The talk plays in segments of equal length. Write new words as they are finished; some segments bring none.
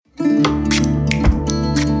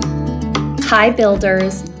Hi,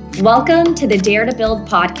 builders. Welcome to the Dare to Build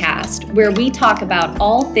podcast, where we talk about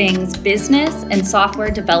all things business and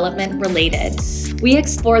software development related. We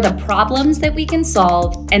explore the problems that we can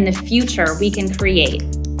solve and the future we can create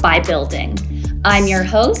by building. I'm your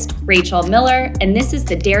host, Rachel Miller, and this is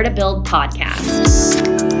the Dare to Build podcast.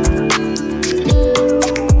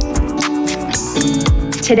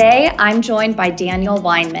 Today, I'm joined by Daniel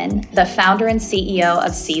Weinmann, the founder and CEO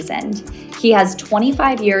of Seasoned. He has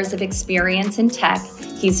 25 years of experience in tech.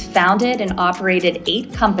 He's founded and operated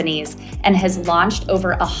 8 companies and has launched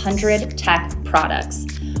over 100 tech products.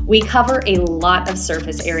 We cover a lot of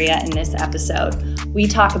surface area in this episode. We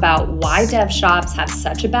talk about why dev shops have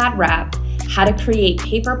such a bad rap, how to create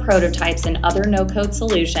paper prototypes and other no-code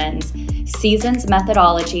solutions, Seasoned's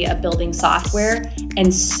methodology of building software,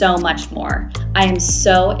 and so much more. I am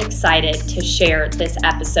so excited to share this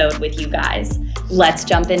episode with you guys. Let's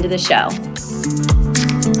jump into the show.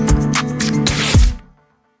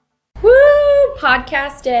 Woo!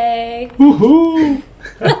 Podcast day. Woohoo!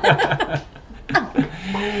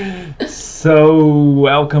 So,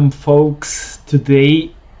 welcome folks.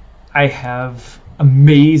 Today I have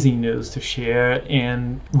amazing news to share,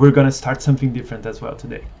 and we're gonna start something different as well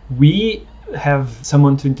today. We have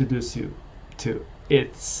someone to introduce you to.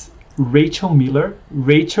 It's Rachel Miller.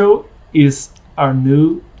 Rachel is our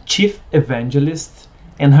new chief evangelist,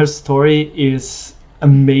 and her story is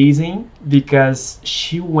amazing because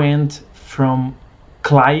she went from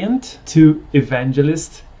client to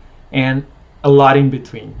evangelist and a lot in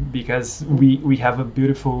between, because we have a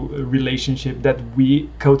beautiful relationship that we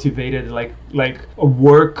cultivated like a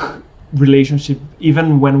work relationship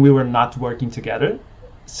even when we were not working together.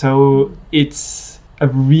 So it's a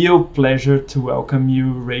real pleasure to welcome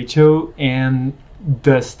you, Rachel, and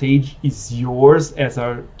the stage is yours as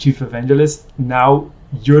our chief evangelist. Now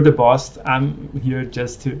you're the boss. I'm here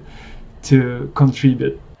just to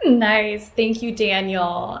contribute. Nice. Thank you,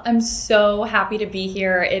 Daniel. I'm so happy to be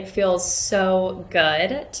here. It feels so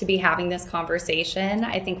good to be having this conversation.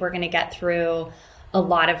 I think we're going to get through a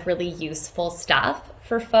lot of really useful stuff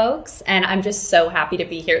for folks, and I'm just so happy to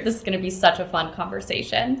be here. This is going to be such a fun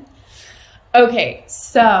conversation. Okay,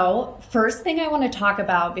 so first thing I want to talk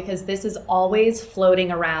about, because this is always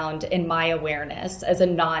floating around in my awareness as a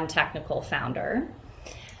non-technical founder,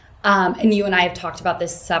 and you and I have talked about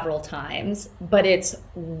this several times, but it's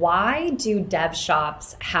why do dev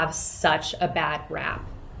shops have such a bad rap?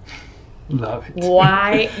 Love it.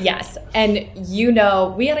 Why? Yes. And you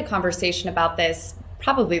know, we had a conversation about this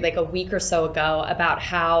probably like a week or so ago about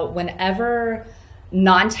how whenever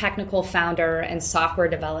non-technical founder and software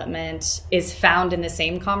development is found in the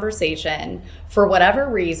same conversation, for whatever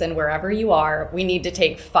reason, wherever you are, we need to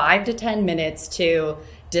take 5 to 10 minutes to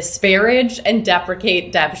disparage and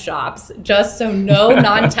deprecate dev shops just so no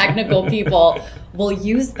non-technical people will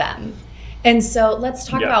use them. And so let's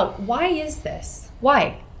talk about, why is this?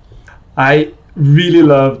 Why? I really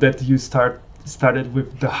love that you started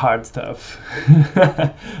with the hard stuff.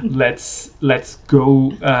 Let's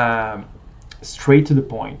go straight to the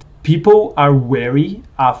point. People are wary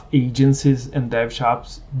of agencies and dev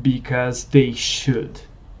shops because they should.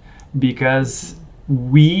 Because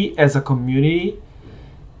we as a community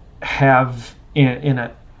have,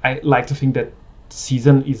 I like to think that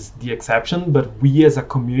Season is the exception, but we as a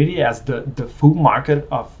community, as the full market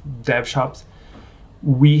of dev shops,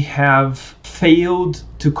 we have failed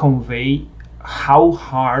to convey how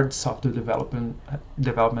hard software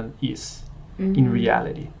development is in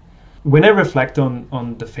reality. When I reflect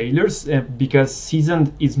on the failures, because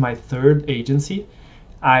Seasoned is my third agency,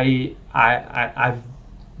 I've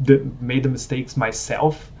made the mistakes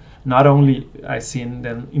myself. Not only I seen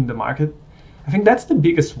them in the market. I think that's the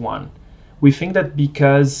biggest one. We think that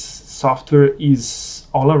because software is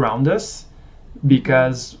all around us,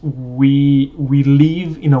 because we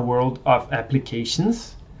live in a world of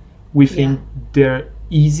applications, we think they're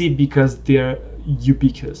easy because they're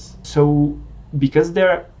ubiquitous. So because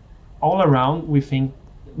they're all around, we think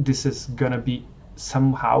this is gonna be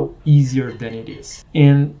somehow easier than it is.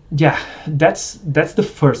 And that's the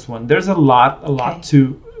first one. There's a lot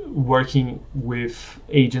to working with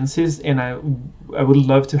agencies, and I would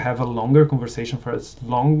love to have a longer conversation for as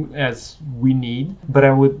long as we need, but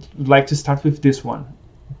I would like to start with this one.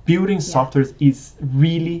 Building software is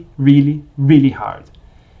really, really, really hard.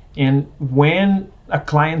 And when a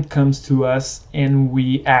client comes to us and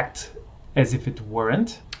we act as if it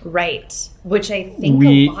weren't. Right, which I think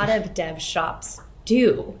a lot of dev shops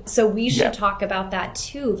do. So we should talk about that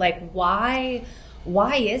too. Like why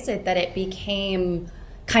is it that it became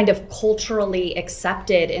kind of culturally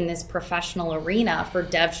accepted in this professional arena for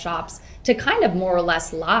dev shops to kind of more or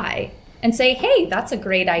less lie? and say, hey, that's a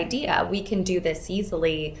great idea. We can do this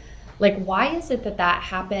easily. Like, why is it that that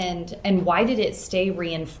happened, and why did it stay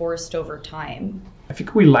reinforced over time? I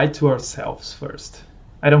think we lie to ourselves first.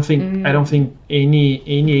 I don't think any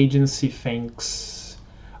agency thinks,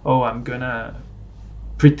 oh, I'm gonna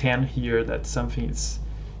pretend here that something is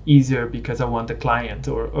easier because I want the client,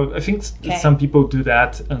 or I think some people do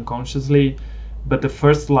that unconsciously. But the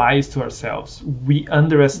first lie is to ourselves. We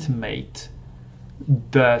underestimate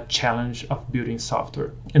the challenge of building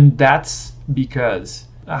software, and that's because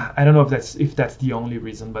I don't know if that's the only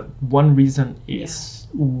reason, but one reason is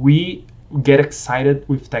we get excited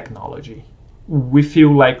with technology. We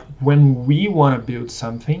feel like when we want to build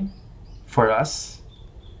something for us,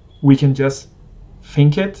 we can just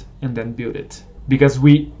think it and then build it, because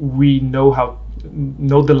we know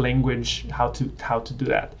the language how to do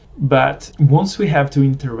that. But once we have to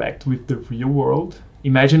interact with the real world,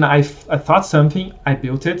 imagine I thought something, I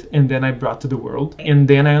built it, and then I brought to the world, and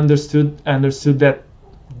then I understood that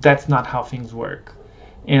that's not how things work.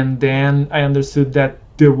 And then I understood that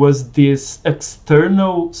there was this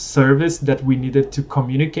external service that we needed to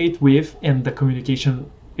communicate with, and the communication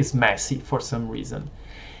is messy for some reason.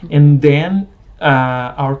 And then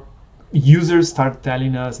our users start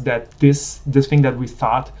telling us that this thing that we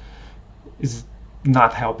thought is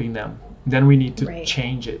not helping them. Then we need to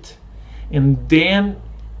change it. And then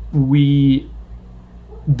the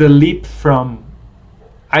leap from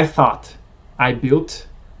I thought I built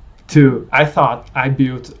to I thought I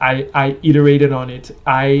built, I iterated on it,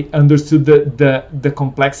 I understood the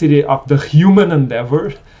complexity of the human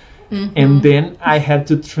endeavor, and then I had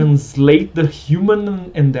to translate the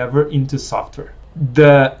human endeavor into software.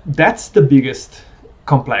 That's the biggest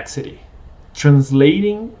complexity,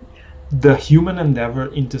 translating the human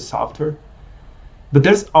endeavor into software. But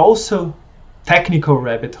there's also technical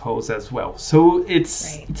rabbit holes as well. So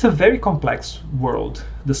it's a very complex world,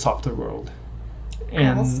 the software world.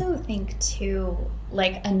 And I also think too,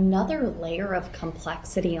 like another layer of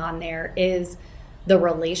complexity on there is the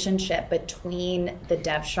relationship between the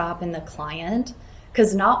dev shop and the client.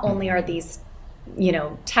 Because not only are these,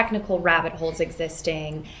 technical rabbit holes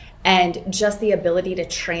existing, and just the ability to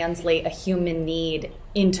translate a human need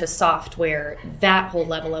into software, that whole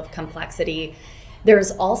level of complexity.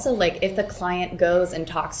 There's also like if the client goes and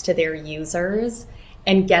talks to their users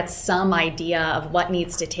and gets some idea of what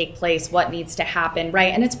needs to take place, what needs to happen,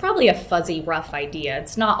 right? And it's probably a fuzzy, rough idea.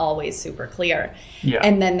 It's not always super clear. Yeah.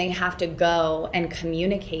 And then they have to go and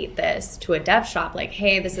communicate this to a dev shop, like,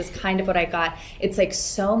 hey, this is kind of what I got. It's like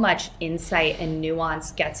so much insight and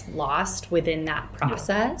nuance gets lost within that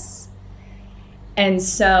process. Yeah. And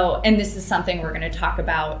this is something we're going to talk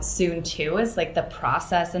about soon too, is like the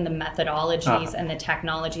process and the methodologies and the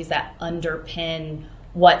technologies that underpin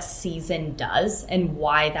what Season does and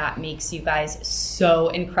why that makes you guys so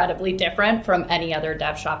incredibly different from any other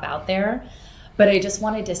dev shop out there. But I just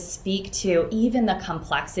wanted to speak to even the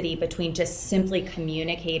complexity between just simply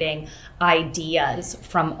communicating ideas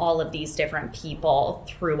from all of these different people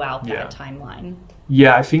throughout that timeline.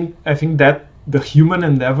 Yeah, I think that the human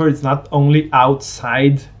endeavor is not only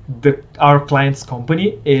outside our client's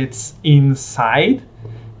company, it's inside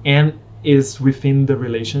and is within the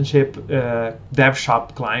relationship dev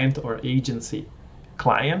shop client or agency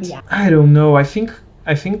client. Yeah. I don't know. I think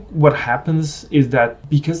what happens is that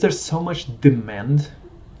because there's so much demand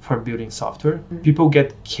for building software, people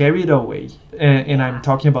get carried away. And I'm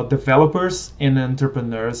talking about developers and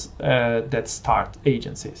entrepreneurs that start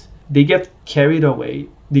agencies. They get carried away.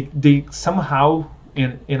 They somehow,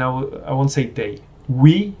 and I won't say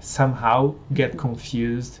we somehow get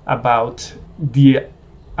confused about the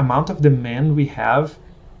amount of demand we have.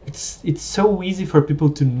 It's so easy for people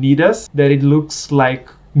to need us that it looks like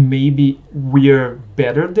maybe we're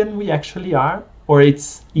better than we actually are, or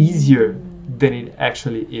it's easier than it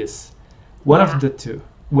actually is. One of the two.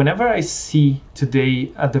 Whenever I see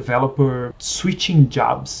today a developer switching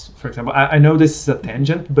jobs, for example, I know this is a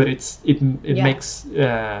tangent, but it makes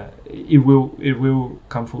it will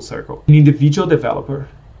come full circle. An individual developer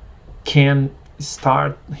can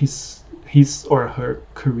start his or her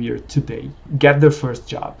career today, get their first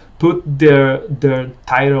job, put their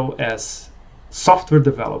title as software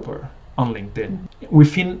developer on LinkedIn.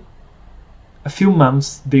 Within a few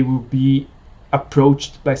months, they will be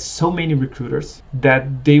approached by so many recruiters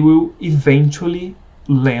that they will eventually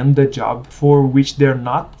land the job for which they're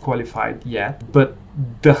not qualified yet, but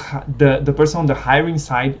the person on the hiring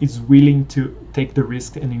side is willing to take the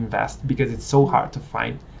risk and invest because it's so hard to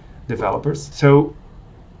find developers. So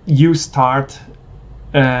you start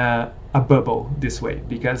a bubble this way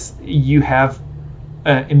because you have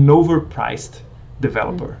an overpriced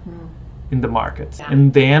developer in the market. Yeah.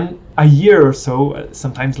 And then a year or so,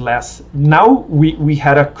 sometimes less. Now we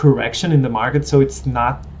had a correction in the market, so it's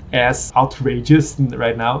not as outrageous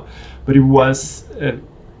right now, but it was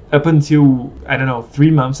up until, I don't know,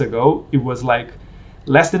 3 months ago, it was like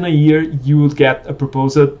less than a year you would get a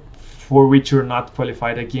proposal for which you're not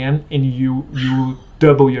qualified again, and you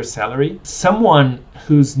double your salary. Someone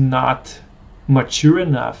who's not mature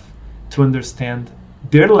enough to understand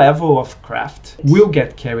their level of craft will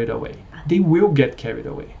get carried away. They will get carried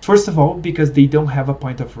away. First of all, because they don't have a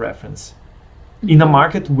point of reference. In a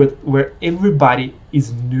market where everybody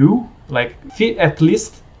is new, like at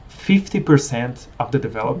least 50% of the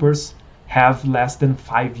developers have less than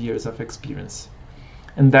 5 years of experience.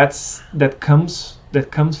 And that comes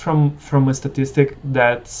from a statistic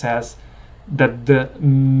that says that the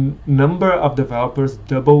number of developers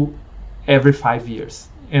double every 5 years,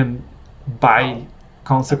 and by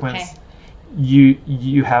consequence,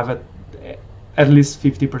 you have at least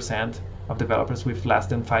 50% of developers with less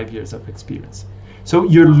than 5 years of experience. So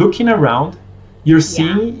you're looking around, you're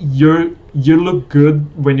seeing you look good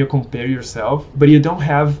when you compare yourself, but you don't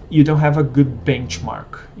have a good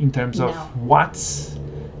benchmark in terms of what's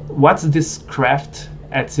this craft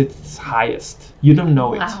at its highest. You don't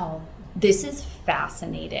know it. Wow, this is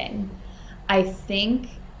fascinating. I think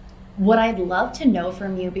what I'd love to know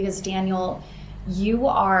from you, because Daniel,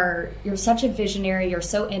 you're such a visionary, you're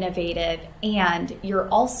so innovative, and you're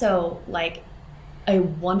also like a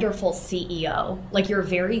wonderful CEO. Like, you're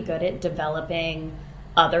very good at developing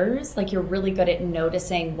others. Like, you're really good at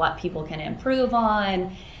noticing what people can improve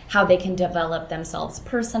on, how they can develop themselves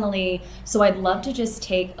personally. So I'd love to just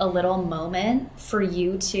take a little moment for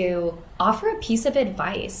you to offer a piece of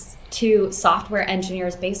advice to software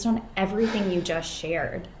engineers based on everything you just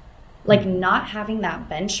shared. Like, not having that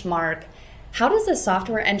benchmark, how does a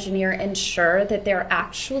software engineer ensure that they're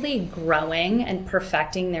actually growing and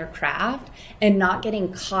perfecting their craft and not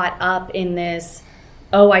getting caught up in this,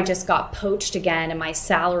 oh, I just got poached again and my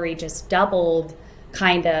salary just doubled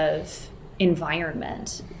kind of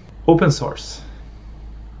environment? Open source.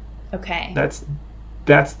 Okay.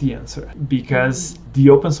 That's the answer, because the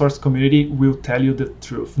open source community will tell you the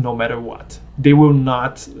truth no matter what. They will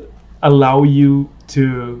not allow you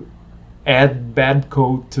to add bad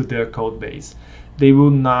code to their code base. They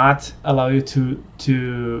will not allow you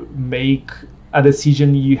to make a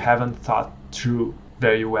decision you haven't thought through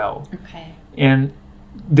very well. Okay. And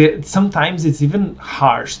sometimes it's even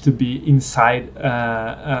harsh to be inside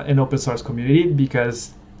an open source community,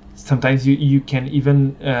 because sometimes you can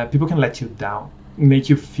even people can let you down, make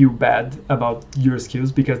you feel bad about your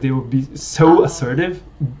skills, because they will be so assertive.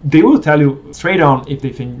 They will tell you straight on if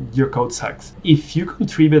they think your code sucks. If you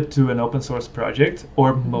contribute to an open source project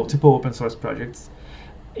or multiple open source projects,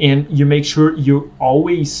 and you make sure you're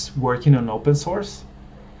always working on open source,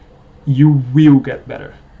 you will get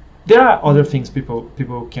better. There are other things people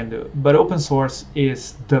can do, but open source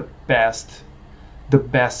is the best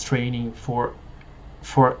training for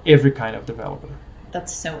every kind of developer.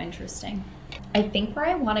 That's so interesting. I think where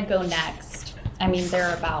I want to go next, I mean, there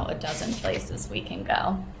are about a dozen places we can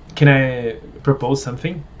go. Can I propose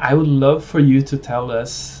something? I would love for you to tell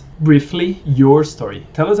us briefly your story.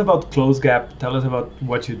 Tell us about CloseGap, tell us about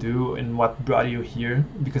what you do and what brought you here,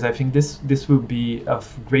 because I think this will be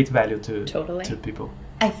of great value to people.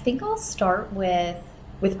 I think I'll start with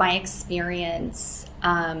my experience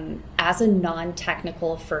as a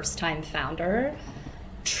non-technical first-time founder,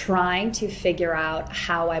 trying to figure out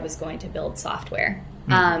how I was going to build software.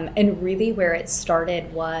 And really where it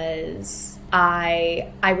started was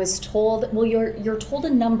I was told, well, you're told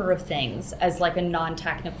a number of things as like a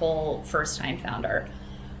non-technical first-time founder,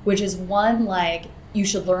 which is one, like, you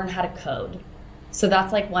should learn how to code. So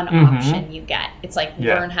that's like one option you get. It's like,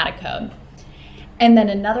 learn how to code. And then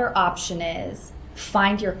another option is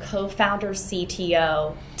find your co-founder,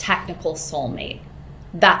 CTO, technical soulmate.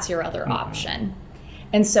 That's your other option.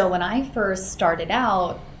 And so when I first started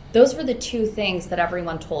out, those were the two things that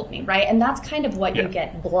everyone told me, right? And that's kind of what you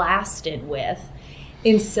get blasted with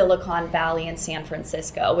in Silicon Valley and San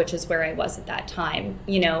Francisco, which is where I was at that time.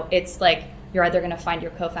 You know, it's like you're either going to find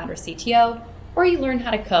your co-founder, CTO, or you learn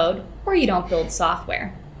how to code, or you don't build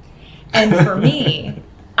software. And for me,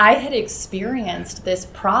 I had experienced this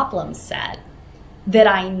problem set that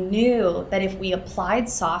I knew that if we applied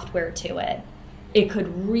software to it, it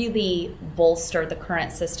could really bolster the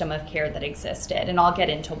current system of care that existed. And I'll get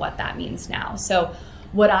into what that means now. So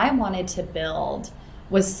what I wanted to build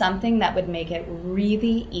was something that would make it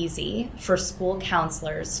really easy for school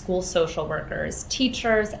counselors, school social workers,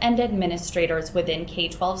 teachers, and administrators within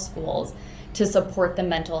K-12 schools to support the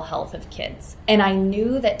mental health of kids. And I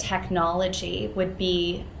knew that technology would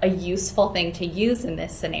be a useful thing to use in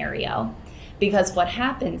this scenario, because what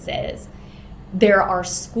happens is there are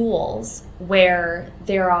schools where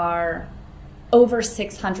there are over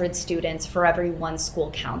 600 students for every one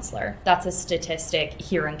school counselor. That's a statistic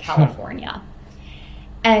here in California.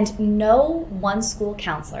 And no one school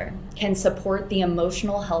counselor can support the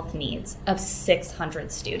emotional health needs of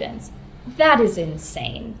 600 students. That is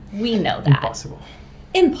insane. We know that.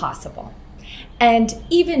 Impossible. And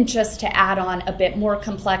even just to add on a bit more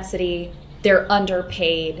complexity, they're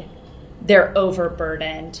underpaid, they're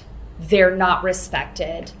overburdened, they're not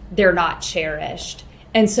respected, they're not cherished.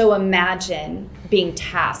 And so imagine being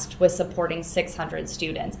tasked with supporting 600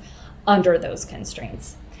 students under those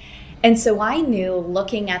constraints. And so I knew,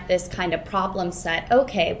 looking at this kind of problem set,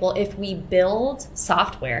 okay, well, if we build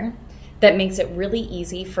software that makes it really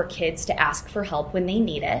easy for kids to ask for help when they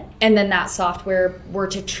need it, and then that software were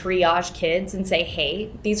to triage kids and say,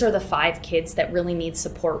 hey, these are the 5 kids that really need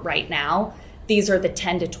support right now. These are the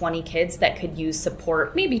 10 to 20 kids that could use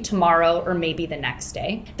support maybe tomorrow or maybe the next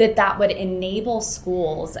day, that would enable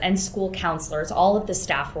schools and school counselors, all of the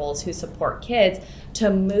staff roles who support kids, to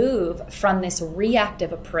move from this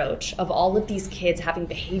reactive approach of all of these kids having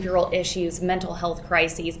behavioral issues, mental health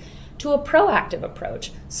crises, to a proactive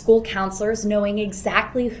approach. School counselors knowing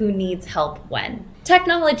exactly who needs help when.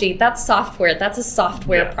 Technology, that's software. That's a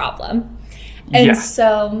software problem. And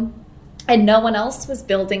so... And no one else was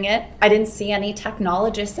building it. I didn't see any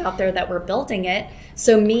technologists out there that were building it.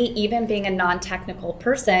 So me, even being a non-technical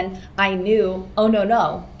person, I knew, oh,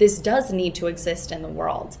 no, this does need to exist in the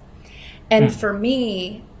world. And for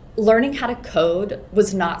me, learning how to code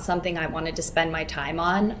was not something I wanted to spend my time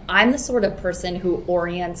on. I'm the sort of person who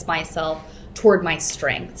orients myself toward my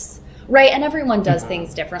strengths, right? And everyone does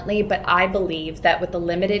things differently, but I believe that with the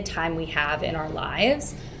limited time we have in our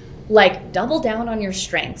lives, like, double down on your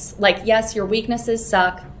strengths. Like, yes, your weaknesses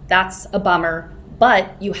suck. That's a bummer,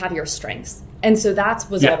 but you have your strengths. And so that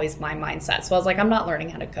was always my mindset. So I was like, I'm not learning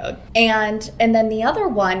how to code. And then the other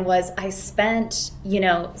one was I spent,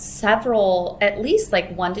 several, at least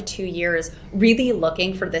like 1 to 2 years really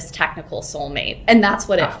looking for this technical soulmate. And that's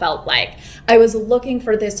what it felt like. I was looking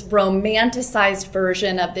for this romanticized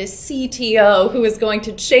version of this CTO who was going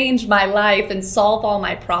to change my life and solve all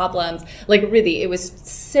my problems. Like, really, it was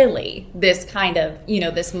silly, this kind of,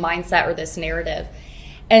 this mindset or this narrative.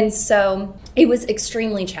 And so it was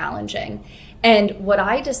extremely challenging. And what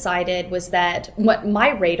I decided was that what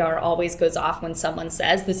my radar always goes off when someone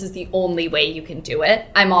says, this is the only way you can do it.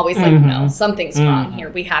 I'm always like, no, something's wrong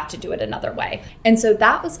here. We have to do it another way. And so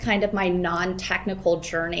that was kind of my non-technical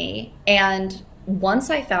journey. And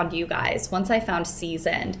once I found you guys, once I found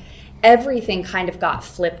Seasoned, everything kind of got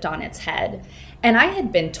flipped on its head. And I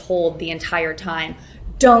had been told the entire time,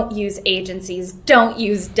 don't use agencies, don't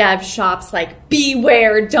use dev shops, like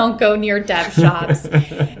beware, don't go near dev shops.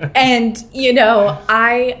 And,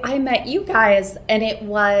 I met you guys, and it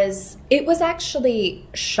was actually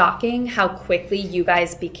shocking how quickly you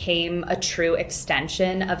guys became a true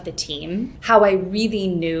extension of the team, how I really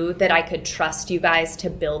knew that I could trust you guys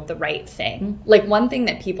to build the right thing. Like, one thing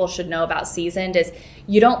that people should know about Seasoned is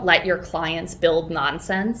you don't let your clients build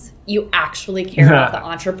nonsense. You actually care about the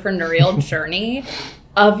entrepreneurial journey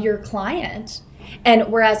of your client.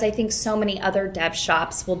 And whereas I think so many other dev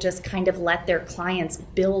shops will just kind of let their clients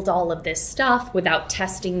build all of this stuff without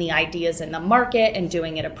testing the ideas in the market and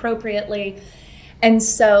doing it appropriately. And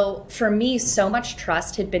so for me, so much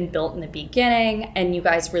trust had been built in the beginning, and you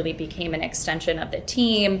guys really became an extension of the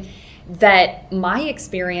team, that my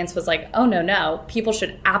experience was like, oh, no, people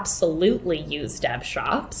should absolutely use dev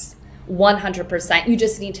shops. 100%. You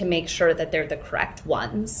just need to make sure that they're the correct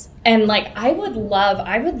ones. And like, I would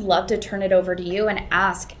love to turn it over to you and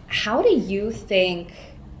ask, how do you think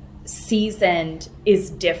Seasoned is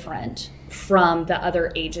different from the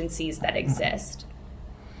other agencies that exist?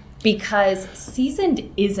 Because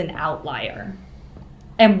Seasoned is an outlier.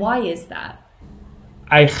 And why is that?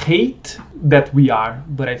 I hate that we are,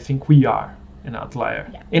 but I think we are an outlier.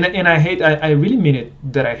 Yeah. And I really mean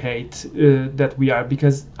it, that I hate that we are,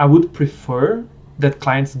 because I would prefer that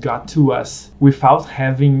clients got to us without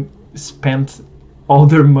having spent all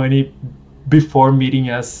their money before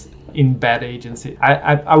meeting us in bad agency.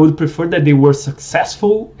 I would prefer that they were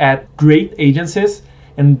successful at great agencies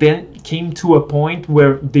and then came to a point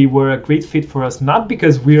where they were a great fit for us, not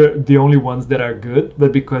because we're the only ones that are good,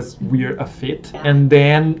 but because we're a fit. And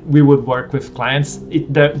then we would work with clients.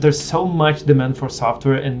 There's so much demand for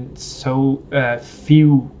software and so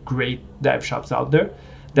few great dev shops out there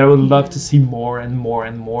that I would love to see more and more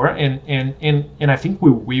and more. And I think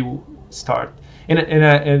we will start.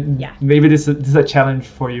 And Yeah. maybe this is a challenge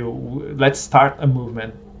for you. Let's start a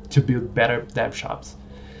movement to build better dev shops.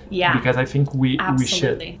 Yeah. Because I think we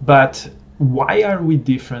Absolutely. should. But why are we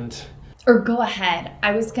different? Or go ahead.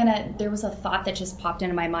 There was a thought that just popped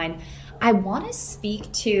into my mind. I want to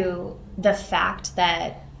speak to the fact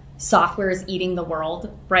that software is eating the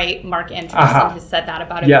world, right? Mark Andreessen has said that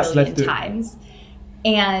about a billion times.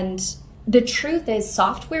 And the truth is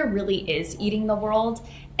software really is eating the world.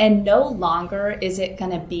 And no longer is it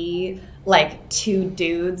going to be like two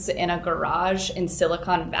dudes in a garage in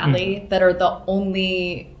Silicon Valley that are the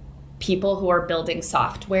only people who are building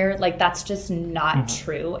software. Like that's just not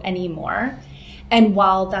true anymore. And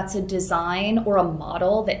while that's a design or a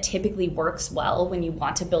model that typically works well when you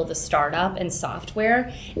want to build a startup in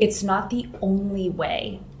software, it's not the only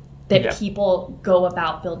way that people go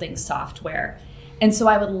about building software. And so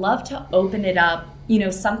I would love to open it up,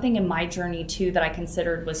 something in my journey too that I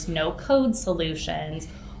considered was no code solutions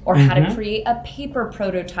or how to create a paper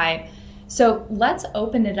prototype. So let's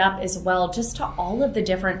open it up as well, just to all of the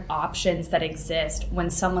different options that exist when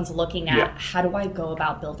someone's looking at how do I go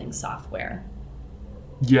about building software?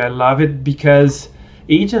 Yeah, I love it because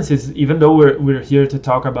agencies, even though we're here to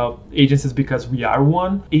talk about agencies because we are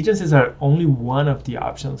one, agencies are only one of the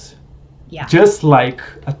options. Yeah. Just like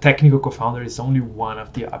a technical co-founder is only one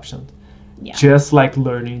of the options. Yeah. Just like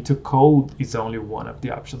learning to code is only one of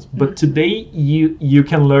the options. But today you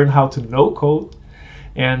can learn how to no code,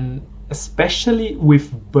 and especially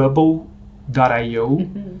with Bubble.io,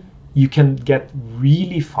 you can get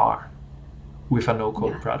really far with a no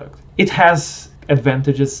code product. It has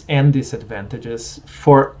advantages and disadvantages.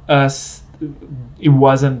 For us, it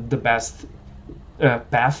wasn't the best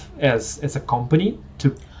path as a company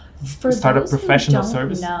to start a professional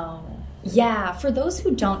service. Yeah, for those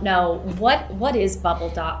who don't know, what is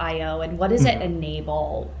Bubble.io and what does it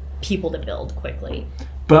enable people to build quickly?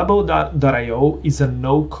 Bubble.io is a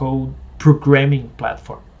no-code programming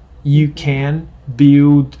platform. You can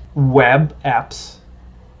build web apps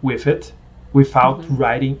with it without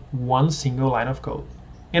writing one single line of code.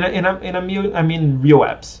 I mean real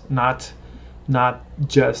apps, not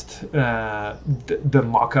just the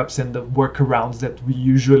mock-ups and the workarounds that we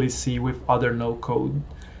usually see with other no-code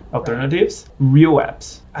alternatives. Real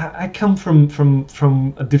apps. I come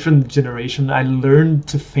from a different generation. I learned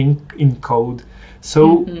to think in code.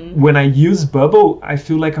 So when I use Bubble, I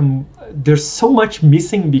feel like there's so much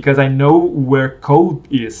missing because I know where code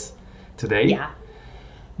is today. Yeah.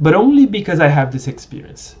 But only because I have this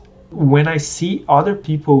experience. When I see other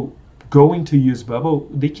people going to use Bubble,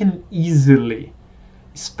 they can easily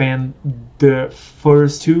spend the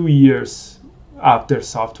first 2 years of their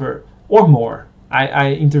software or more.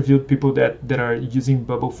 I interviewed people that are using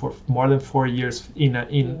Bubble for more than 4 years in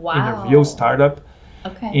a real startup.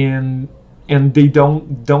 Okay. And they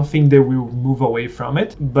don't think they will move away from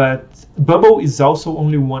it. But Bubble is also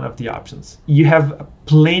only one of the options. You have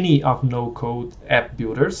plenty of no-code app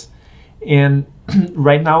builders. And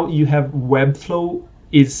right now you have Webflow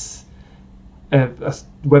is a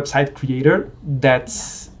website creator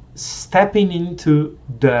that's stepping into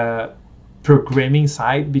the programming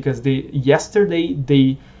side because yesterday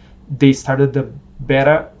they started the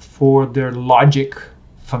beta for their logic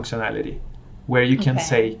functionality, where you can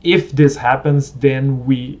say, if this happens, then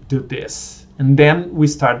we do this. And then we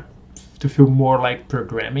start to feel more like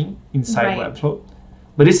programming inside Webflow.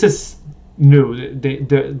 But this is new.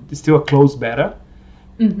 They're still a closed beta.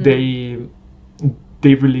 They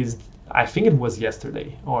released, I think it was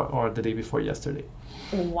yesterday or the day before yesterday.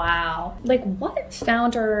 Wow. Like what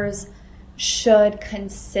founders should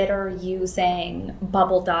consider using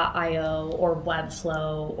Bubble.io or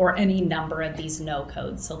Webflow or any number of these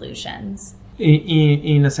no-code solutions?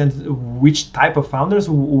 In a sense, which type of founders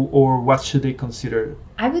or what should they consider?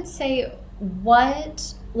 I would say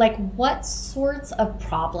what sorts of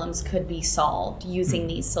problems could be solved using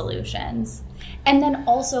these solutions? And then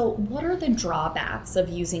also, what are the drawbacks of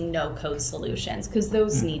using no-code solutions? Because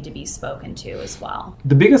those need to be spoken to as well.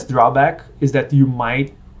 The biggest drawback is that you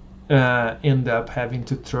might end up having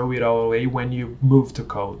to throw it all away when you move to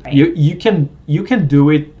code. Right. You can do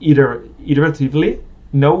it iteratively.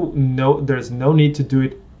 No, there's no need to do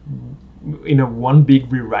it in a one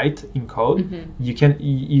big rewrite in code. You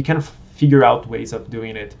can figure out ways of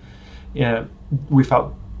doing it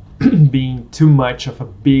without being too much of a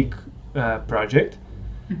big project.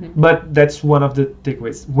 But that's one of the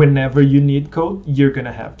takeaways. Whenever you need code, you're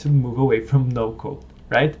gonna have to move away from no code,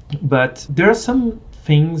 right? But there are some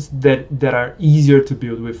things that are easier to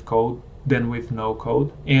build with code than with no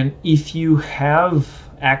code. And if you have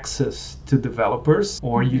access to developers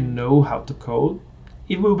or you know how to code,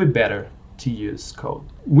 it will be better to use code.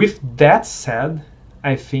 With that said,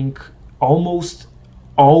 I think almost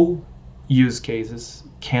all use cases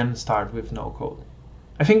can start with no code.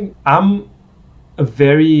 I think I'm a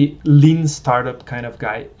very lean startup kind of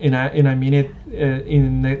guy, and I mean it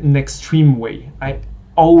in an extreme way. I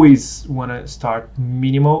always want to start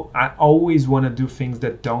minimal. I always want to do things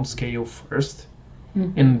that don't scale first,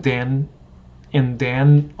 and then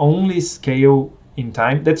only scale in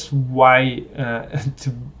time. That's why, to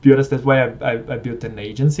be honest, that's why I built an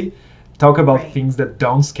agency. Talk about things that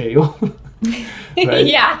don't scale. Right?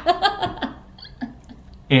 Yeah.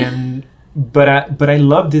 But I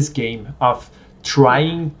love this game of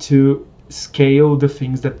trying to scale the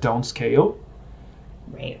things that don't scale.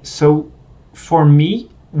 Right. So for me,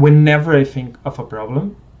 whenever I think of a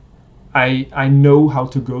problem, I know how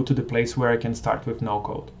to go to the place where I can start with no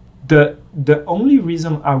code. The only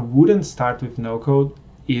reason I wouldn't start with no code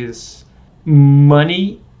is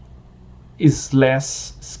money is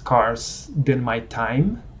less scarce than my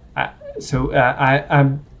time. I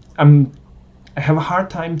have a hard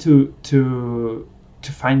time to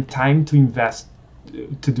find time to invest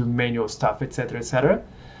to do manual stuff, etc., etc.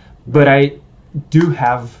 But I do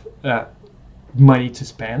have money to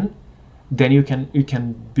spend. Then you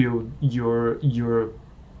can build your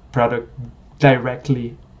product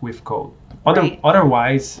directly with code.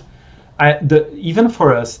 Otherwise, even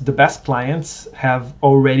for us, the best clients have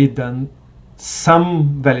already done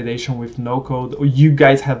some validation with no code, or you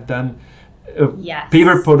guys have done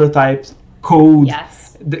paper prototypes, code.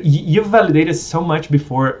 Yes. You've validated so much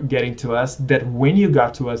before getting to us that when you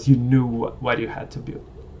got to us, you knew what you had to build.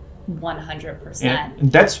 100%.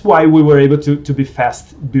 And that's why we were able to be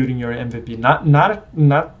fast building your MVP. Not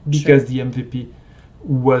because the MVP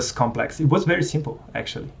was complex. It was very simple,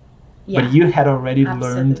 actually. Yeah, but you had already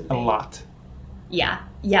learned a lot.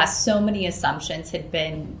 Yeah, so many assumptions had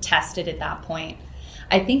been tested at that point.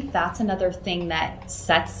 I think that's another thing that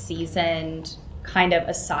sets Seasoned kind of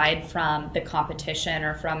aside from the competition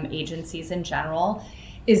or from agencies in general,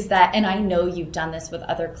 is that, and I know you've done this with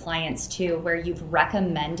other clients too, where you've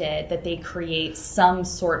recommended that they create some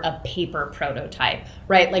sort of paper prototype,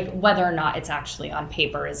 right? Like whether or not it's actually on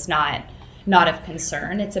paper is not of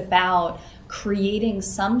concern. It's about creating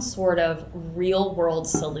some sort of real world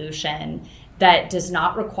solution that does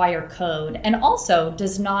not require code and also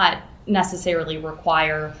does not necessarily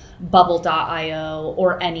require bubble.io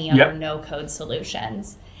or any other no-code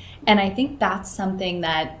solutions. And I think that's something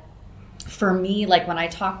that, for me, like when I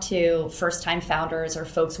talk to first-time founders or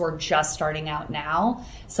folks who are just starting out now,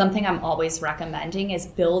 something I'm always recommending is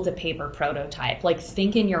build a paper prototype. Like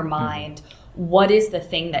think in your mind, what is the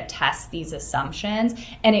thing that tests these assumptions?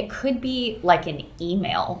 And it could be like an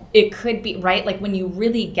email. It could be, right? Like when you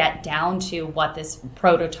really get down to what this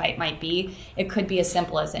prototype might be, it could be as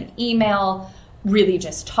simple as an email, really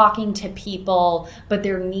just talking to people. But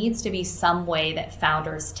there needs to be some way that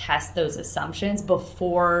founders test those assumptions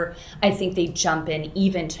before I think they jump in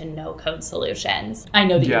even to no code solutions. I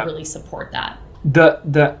know that you really support that.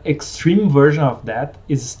 The extreme version of that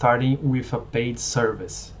is starting with a paid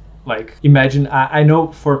service. Like imagine, I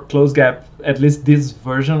know for Close Gap, at least this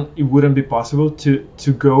version, it wouldn't be possible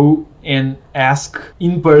to go and ask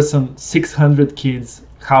in person 600 kids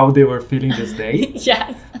how they were feeling this day.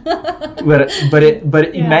 Yes.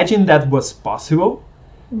 but imagine that was possible,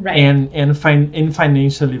 right? And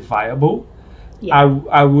financially viable. Yeah.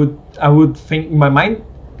 I would think my mind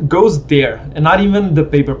goes there, and not even the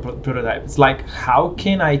paper prototype. It's like, how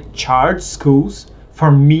can I charge schools for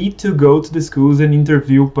me to go to the schools and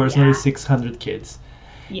interview personally 600 kids?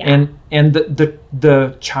 Yeah. And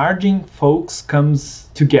the charging folks comes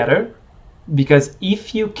together, because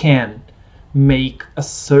if you can make a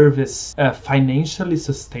service financially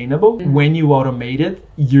sustainable, when you automate it,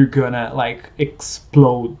 you're gonna like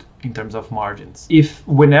explode in terms of margins. If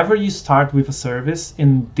whenever you start with a service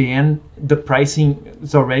and then the pricing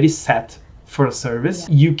is already set for a service,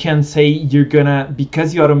 you can say you're gonna,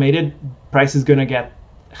 because you automated, price is gonna get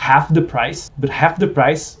half the price, but half the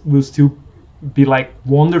price will still be like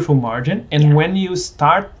wonderful margin. And when you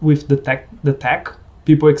start with the tech,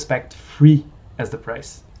 people expect free as the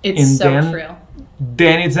price. It's true.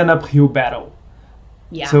 Then it's an uphill battle.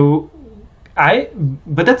 Yeah. So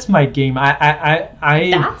but that's my game. I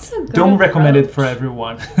don't recommend it for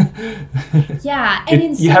everyone. Yeah,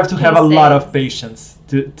 and you have to have a lot of patience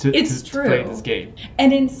to play this game.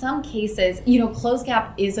 And in some cases, Close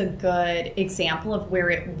Gap is a good example of where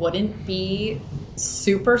it wouldn't be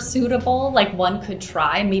super suitable. Like one could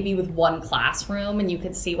try maybe with one classroom and you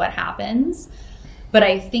could see what happens. But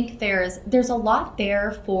I think there's a lot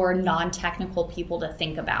there for non-technical people to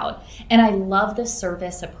think about. And I love the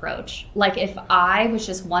service approach. Like if I was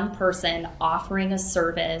just one person offering a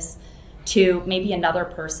service to maybe another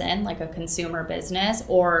person, like a consumer business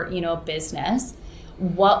or, business,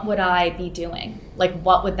 what would I be doing? Like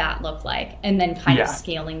what would that look like? And then kind of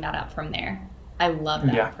scaling that up from there. I love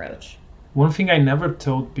that approach. One thing I never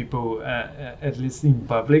told people, at least in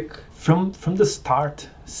public, from the start,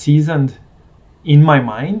 Seasoned, in my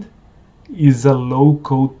mind, is a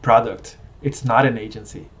low-code product. It's not an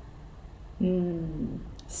agency.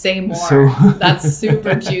 Say more. That's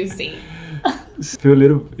super juicy. I feel a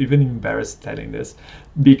little even embarrassed telling this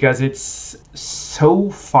because it's so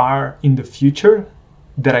far in the future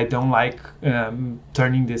that I don't like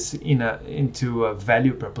turning this into a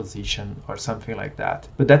value proposition or something like that.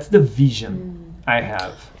 But that's the vision I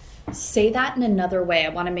have. Say that in another way. I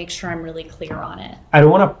want to make sure I'm really clear on it. I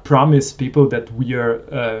don't want to promise people that we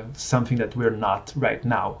are something that we're not right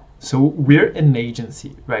now. So we're an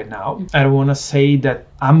agency right now. I don't want to say that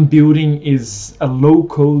I'm building is a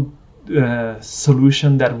low-code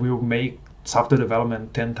solution that will make software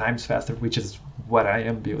development 10 times faster, which is what I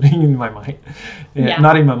am building in my mind.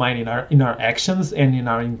 Not in my mind, in our actions and in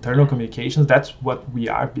our internal communications. That's what we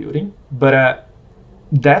are building. But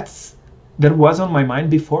that was on my mind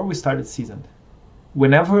before we started Seasoned.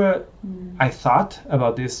 Whenever I thought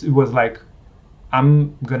about this, it was like,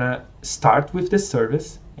 I'm gonna start with this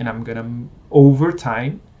service and I'm gonna over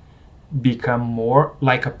time become more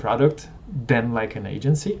like a product than like an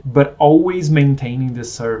agency, but always maintaining the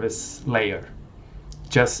service layer.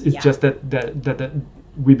 Just that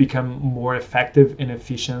we become more effective and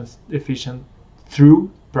efficient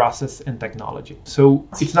through process and technology. So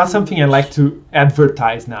it's not something I like to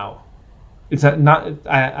advertise now. It's not.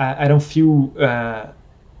 I don't feel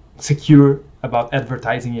secure about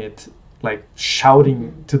advertising it, like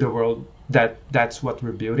shouting to the world that that's what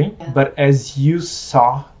we're building. But as you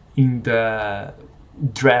saw in the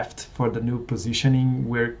draft for the new positioning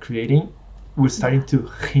we're creating, we're starting to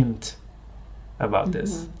hint about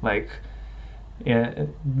this. Like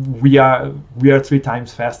we are 3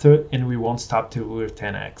 times faster and we won't stop till we're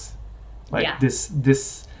 10x. Like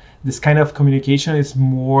this kind of communication is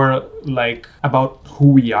more like about who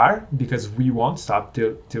we are, because we won't stop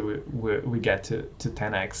till we get to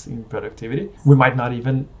 10x in productivity. We might not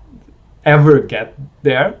even ever get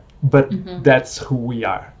there, but that's who we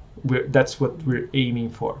are. That's what we're aiming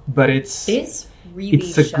for. But it's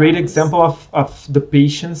a great example of the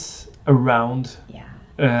patience around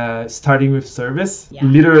starting with service.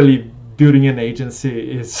 Literally building an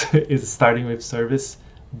agency is starting with service.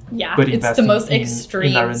 But it's the most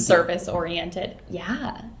extreme service oriented.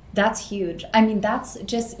 Yeah, that's huge. I mean, that's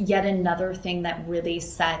just yet another thing that really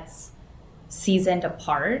sets Seasoned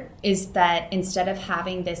apart, is that instead of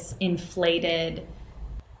having this inflated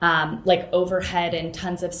like overhead and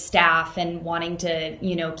tons of staff and wanting to,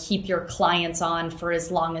 keep your clients on for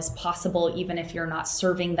as long as possible, even if you're not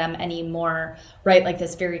serving them anymore, right? Like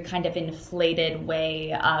this very kind of inflated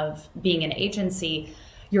way of being an agency,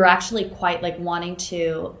 you're actually quite like wanting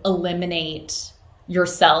to eliminate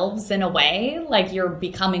yourselves in a way, like you're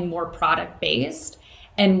becoming more product based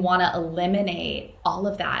and want to eliminate all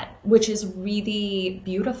of that, which is really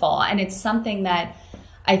beautiful. And it's something that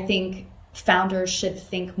I think founders should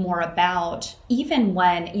think more about, even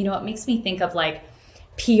when, it makes me think of like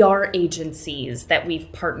PR agencies that we've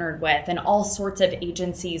partnered with and all sorts of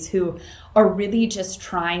agencies who are really just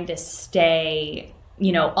trying to stay,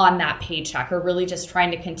 on that paycheck, or really just trying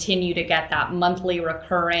to continue to get that monthly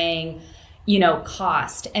recurring,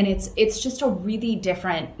 cost. And it's just a really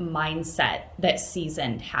different mindset that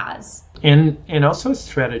Seasoned has. And also a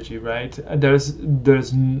strategy, right? There's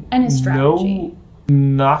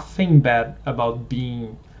nothing bad about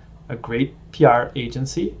being a great PR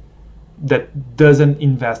agency that doesn't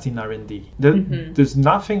invest in R&D. There's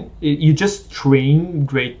nothing, you just train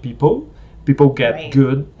great people get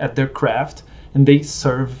good at their craft, and they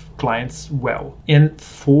serve clients well. And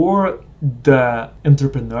for the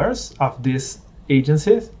entrepreneurs of these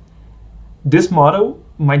agencies, this model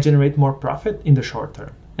might generate more profit in the short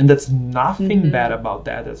term. And that's nothing bad about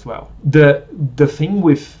that as well. The thing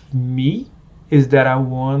with me is that I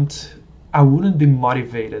wouldn't be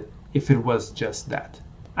motivated if it was just that.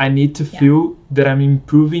 I need to feel that I'm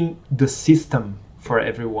improving the system for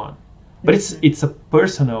everyone. But it's a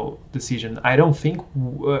personal decision. I don't think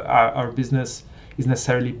our business is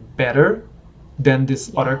necessarily better than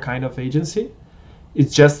this other kind of agency.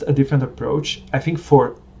 It's just a different approach. I think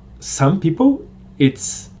for some people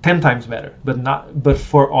it's 10 times better, but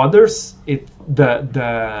for others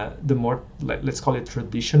the more, let's call it,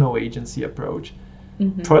 traditional agency approach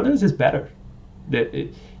Products is better.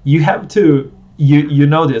 You have to, you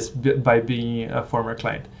know this by being a former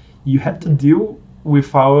client. You have to deal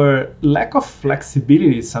with our lack of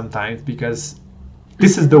flexibility sometimes because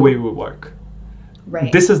this is the way we work.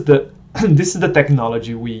 Right. This is the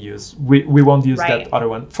technology we use. We won't use that other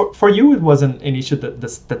one. For you, it wasn't an issue,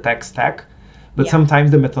 the tech stack, but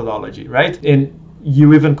sometimes the methodology, right? And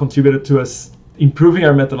you even contributed to us improving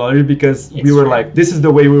our methodology because we were like, this is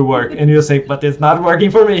the way we work. And you're saying, but it's not working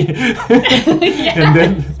for me. And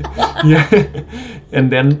then,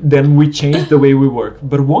 and then we changed the way we work.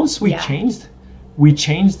 But once we changed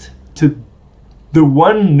to the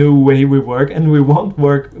one new way we work, and we won't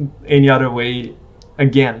work any other way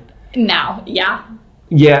again. Now,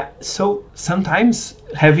 Yeah, so sometimes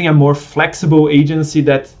having a more flexible agency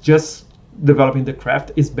that's just developing the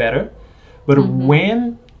craft is better. But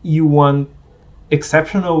when you want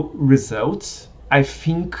exceptional results, I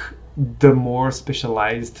think the more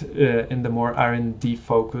specialized and the more R&D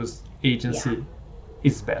focused agency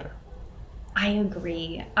is better. I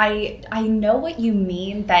agree. I know what you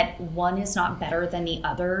mean, that one is not better than the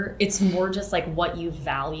other. It's more just like what you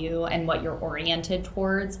value and what you're oriented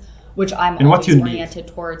towards, which I'm always oriented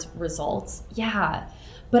towards results. Yeah.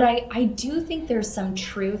 But I do think there's some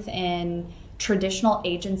truth in traditional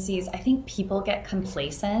agencies. I think people get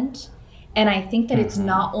complacent. And I think that it's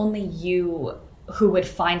not only you who would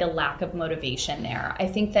find a lack of motivation there. I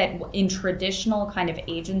think that in traditional kind of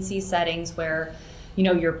agency settings where, you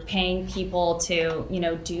know, you're paying people to, you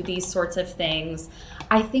know, do these sorts of things,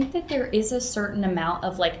 I think that there is a certain amount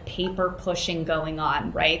of like paper pushing going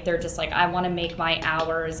on, right? They're just like, I want to make my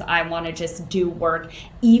hours. I want to just do work,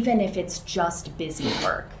 even if it's just busy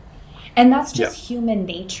work. And that's just human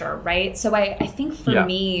nature, right? So I think for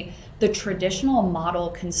me, the traditional model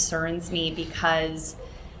concerns me because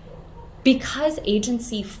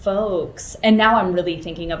agency folks, and now I'm really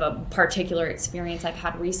thinking of a particular experience I've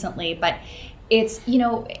had recently, but it's, you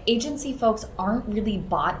know, agency folks aren't really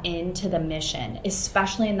bought into the mission,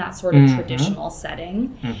 especially in that sort of traditional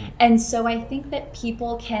setting. And so I think that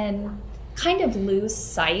people can kind of lose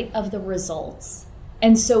sight of the results.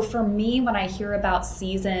 And so for me, when I hear about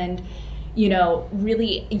Seasoned, you know,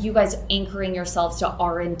 really you guys anchoring yourselves to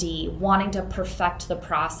R&D, wanting to perfect the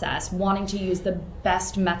process, wanting to use the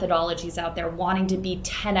best methodologies out there, wanting to be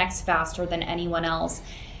 10x faster than anyone else,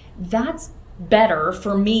 that's better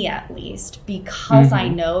for me, at least, because I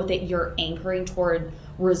know that you're anchoring toward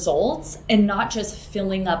results and not just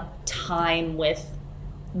filling up time with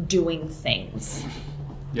doing things.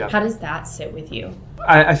 Yeah. How does that sit with you?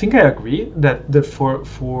 I think I agree that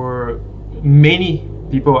for many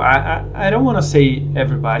people, I don't want to say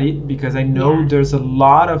everybody, because I know there's a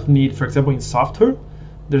lot of need. For example, in software,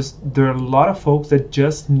 there are a lot of folks that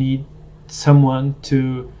just need someone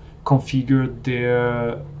to configure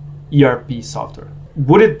their ERP software.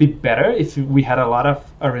 Would it be better if we had a lot of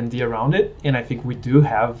R&D around it? And I think we do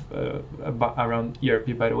have around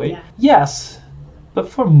ERP, by the way. Yeah. Yes, but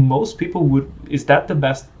for most people, is that the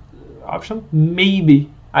best option? Maybe,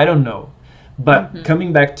 I don't know. But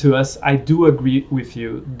coming back to us, I do agree with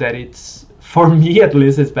you that it's, for me at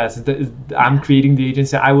least, it's best. I'm creating the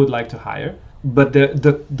agency I would like to hire. But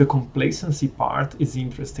the complacency part is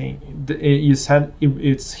interesting. You said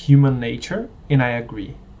it's human nature, and I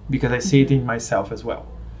agree, because I see it in myself as well.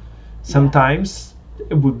 Sometimes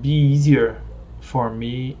it would be easier for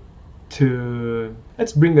me to,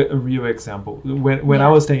 let's bring a real example. When I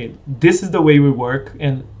was saying, this is the way we work,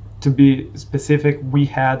 and to be specific, we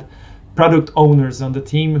had product owners on the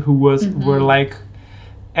team who were like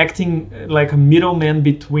acting like a middleman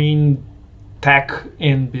between tech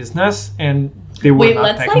and business, and they were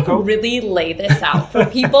not technical. Like really lay this out for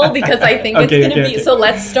people, because I think it's going to be, so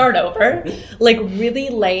let's start over. Like really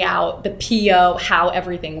lay out the PO, how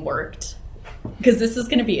everything worked, because this is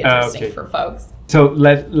going to be interesting for folks. So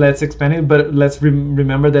let's expand it, but let's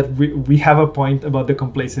remember that we have a point about the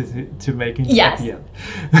complacency to making at the end.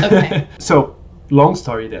 Okay. So long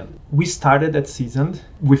story then. We started at Seasoned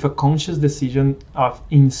with a conscious decision of,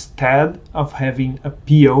 instead of having a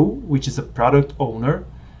PO, which is a product owner,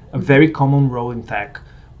 a very common role in tech,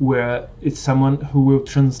 where it's someone who will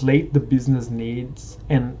translate the business needs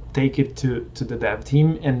and take it to the dev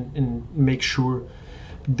team and make sure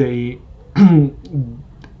the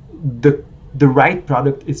right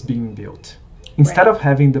product is being built. Instead of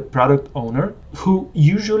having the product owner, who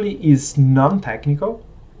usually is non-technical,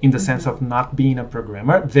 in the sense of not being a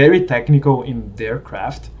programmer, very technical in their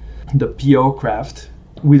craft, the PO craft,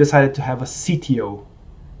 we decided to have a CTO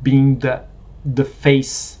being the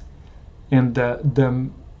face and the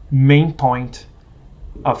main point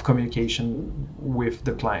of communication with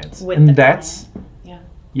the clients. With and the that's client.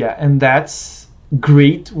 and that's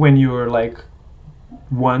great when you're like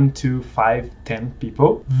 1 to 5, 10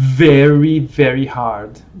 people. Very, very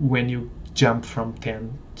hard when you jump from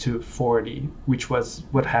 10 to 40, which was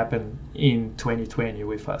what happened in 2020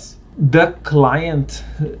 with us. The client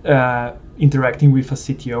interacting with a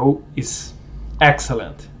CTO is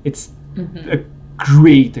excellent. It's a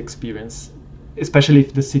great experience, especially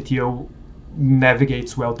if the CTO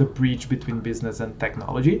navigates well the bridge between business and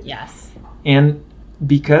technology. Yes. And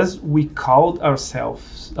because we called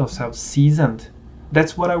ourselves seasoned,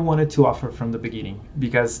 that's what I wanted to offer from the beginning,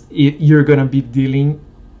 because you're going to be dealing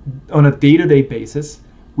on a day-to-day basis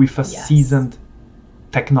with a seasoned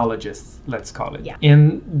technologist, let's call it. Yeah.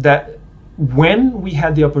 And that when we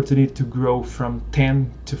had the opportunity to grow from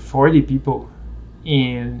 10 to 40 people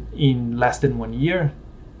in less than 1 year,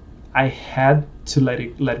 I had to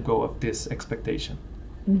let go of this expectation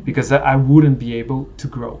because I wouldn't be able to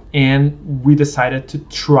grow. And we decided to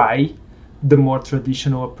try the more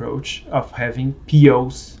traditional approach of having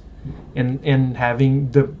POs and having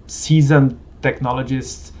the seasoned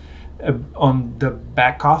technologists on the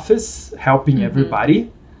back office helping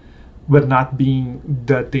everybody, but not being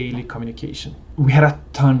the daily communication. We had a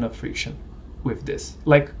ton of friction with this,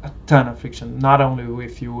 like a ton of friction, not only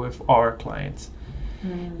with you, with our clients.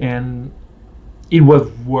 And it was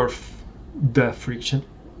worth the friction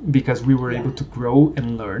because we were able to grow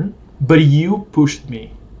and learn. But you pushed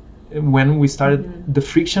me. When we started, the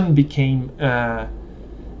friction became, and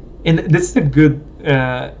this is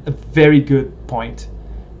a very good point.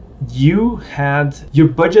 Your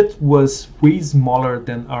budget was way smaller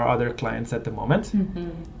than our other clients at the moment.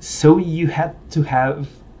 So you had to have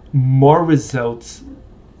more results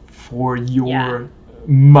for your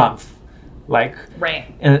month.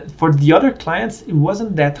 And for the other clients, it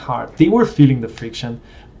wasn't that hard. They were feeling the friction.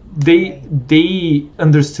 They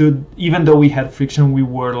understood, even though we had friction, we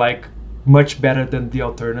were like much better than the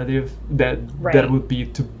alternative that would be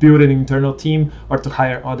to build an internal team or to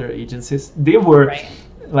hire other agencies. They were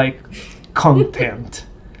like content,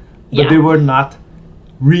 but they were not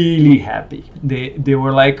really happy. They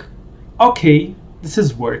were like, okay, this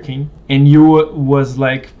is working, and you was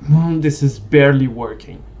like, this is barely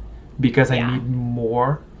working because I need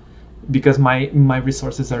more, because my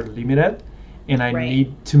resources are limited, and I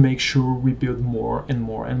need to make sure we build more and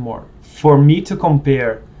more and more. For me to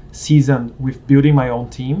compare seasoned with building my own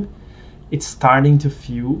team, it's starting to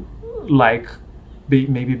feel like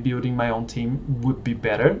maybe building my own team would be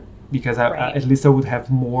better, because I, at least I would have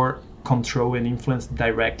more control and influence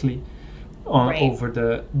directly over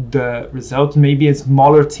the result. Maybe a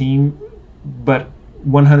smaller team, but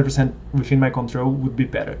 100% within my control would be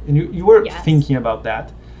better. And you were thinking about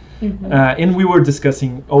that. And we were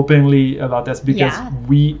discussing openly about this because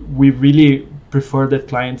we really prefer that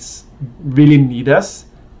clients really need us,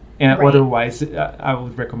 and otherwise I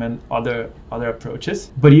would recommend other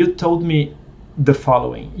approaches. But you told me the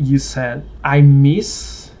following. You said, I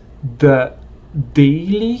miss the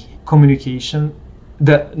daily communication.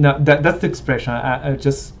 That's the expression I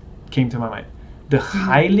just came to my mind. The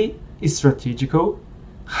highly strategical,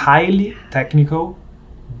 highly technical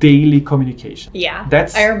daily communication.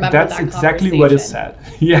 I remember that's exactly what you said.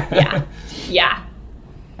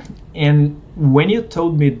 And when you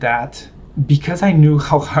told me that, because I knew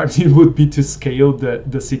how hard it would be to scale the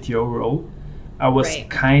CTO role, I was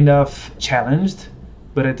kind of challenged,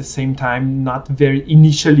 but at the same time not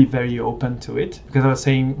initially very open to it, because I was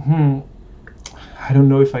saying, I don't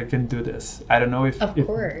know if I can do this. I don't know if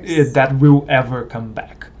that will ever come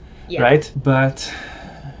back, right? But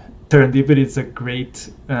serendipity is a great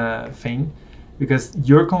thing, because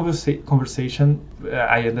your conversation,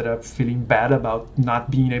 I ended up feeling bad about not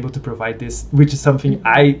being able to provide this, which is something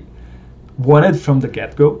I wanted from the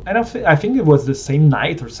get-go. I think it was the same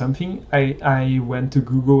night or something, I went to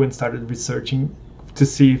Google and started researching to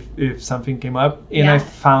see if something came up, and I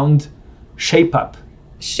found ShapeUp.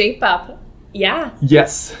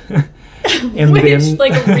 Yes. And which then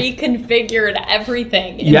reconfigured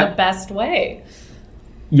everything in the best way.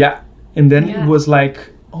 And then it was like,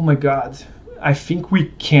 oh my God, I think we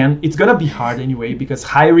can. It's gonna be hard anyway, because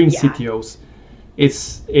hiring CTOs,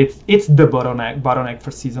 it's the bottleneck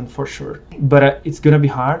for season for sure. But it's gonna be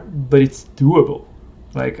hard, but it's doable.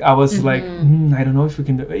 Like I was like, I don't know if we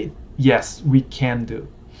can do it. Yes, we can do.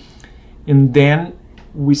 And then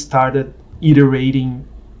we started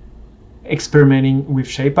experimenting with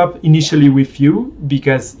ShapeUp, initially with you,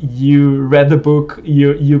 because you read the book,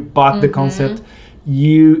 you bought the concept,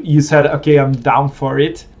 you said, okay, I'm down for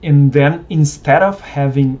it. And then instead of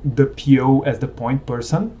having the PO as the point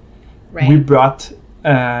person, we brought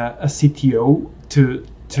a CTO to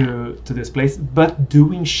this place, but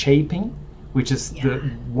doing shaping, which is the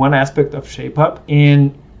one aspect of Shape Up,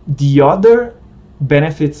 and the other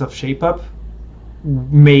benefits of Shape Up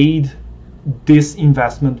made this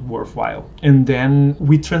investment worthwhile. And then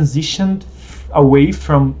we transitioned away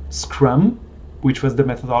from Scrum, which was the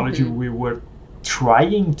methodology we were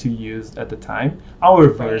trying to use at the time, our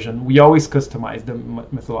version. We always customize the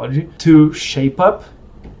methodology to Shape Up,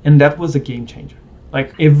 and that was a game changer.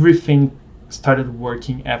 Like everything started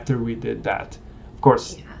working after we did that. Of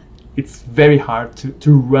course, it's very hard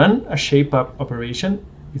to run a Shape Up operation.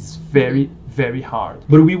 It's very, very hard.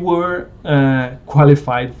 But we were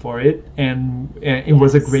qualified for it, and it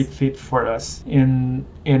was a great fit for us, and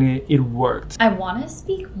it worked. I want to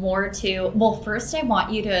speak more to, well, first I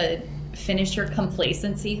want you to finish your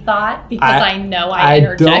complacency thought, because I know I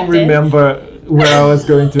interjected. I don't remember where I was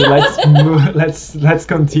going to. Let's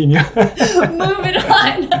continue. Move it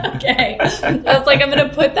on. Okay. I was like, I'm going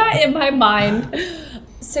to put that in my mind.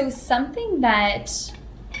 So something that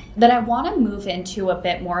I want to move into a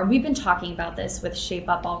bit more, and we've been talking about this with Shape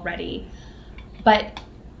Up already, but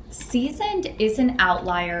Seasoned is an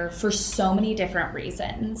outlier for so many different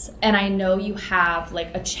reasons. And I know you have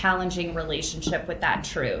like a challenging relationship with that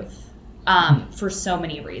truth for so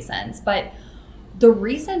many reasons. But the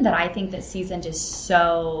reason that I think that Seasoned is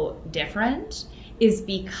so different is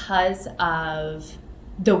because of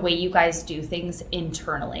the way you guys do things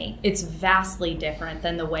internally. It's vastly different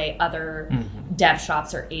than the way other dev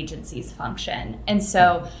shops or agencies function. And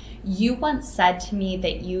so you once said to me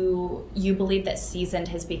that you believe that Seasoned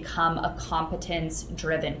has become a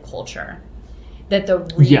competence-driven culture. That the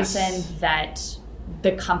reason that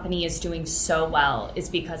the company is doing so well is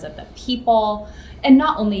because of the people, and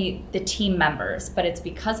not only the team members, but it's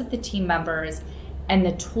because of the team members and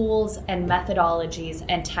the tools and methodologies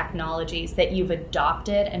and technologies that you've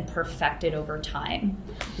adopted and perfected over time.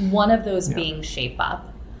 One of those being Shape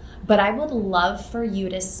Up. But I would love for you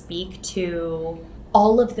to speak to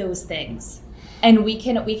all of those things. And we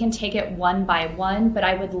can take it one by one, but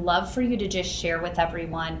I would love for you to just share with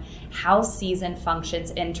everyone how Seasoned functions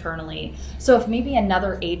internally. So if maybe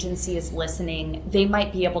another agency is listening, they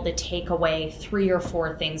might be able to take away 3 or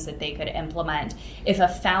 4 things that they could implement. If a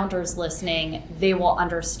founder's listening, they will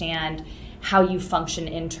understand how you function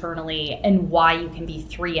internally and why you can be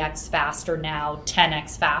 3x faster now,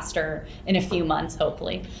 10x faster in a few months,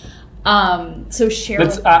 hopefully. So share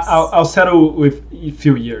with us. I'll settle with a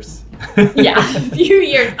few years. Yeah, a few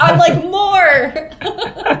years. I'm like, more.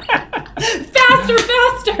 Faster.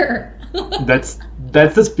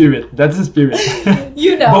 That's the spirit. That's the spirit.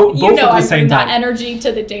 You know, I bring that time. Energy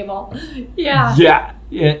to the table. Yeah. Yeah,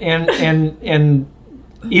 and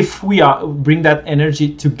if we bring that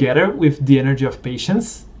energy together with the energy of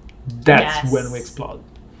patience, that's when we explode.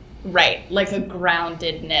 Right, like a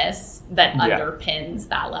groundedness that underpins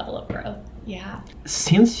that level of growth. Yeah.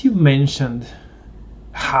 Since you mentioned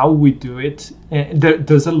how we do it,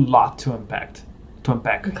 there's a lot to unpack.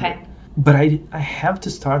 Okay. Here. But I have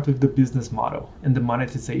to start with the business model and the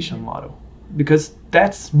monetization model, because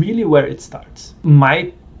that's really where it starts.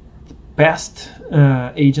 My past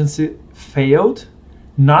agency failed,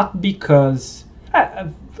 not because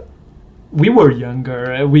we were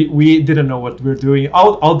younger, we didn't know what we're doing,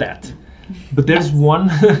 all that. But there's one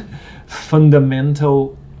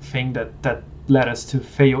fundamental thing that led us to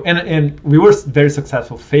fail, and we were very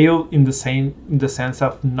successful. Fail in the sense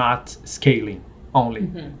of not scaling only,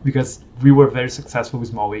 because we were very successful with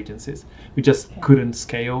small agencies. We just couldn't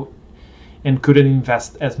scale and couldn't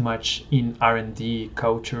invest as much in R&D,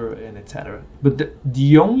 culture, and etc. But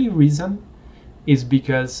the only reason is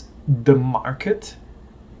because the market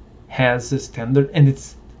has a standard, and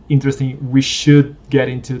it's interesting. We should get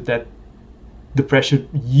into that, the pressure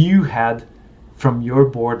you had from your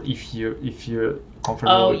board, if you're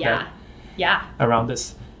comfortable with that. Around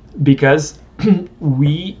this, because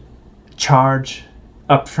we charge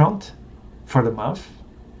upfront for the month,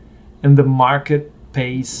 and the market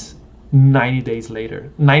pays 90 days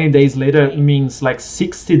later. 90 days later means like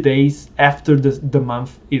 60 days after the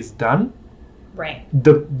month is done. Right.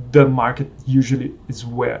 The market usually is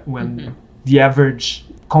when the average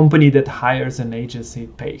company that hires an agency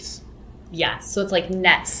pays. Yeah, so it's like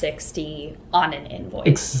net 60 on an invoice.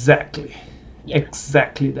 Exactly.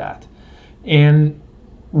 That. And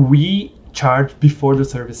we charge before the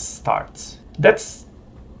service starts. That's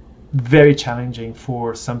very challenging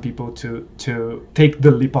for some people to take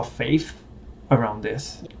the leap of faith around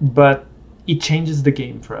this. But it changes the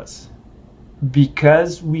game for us.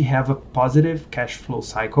 Because we have a positive cash flow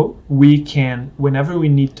cycle, we can, whenever we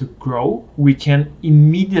need to grow, we can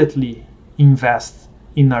immediately invest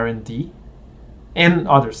in R&D and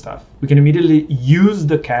other stuff. We can immediately use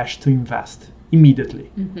the cash to invest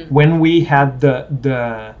immediately. When we had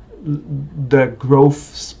the growth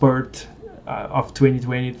spurt of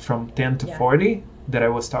 2020 from 10 to 40 that I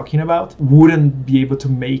was talking about, wouldn't be able to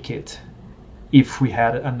make it if we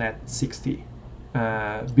had a net 60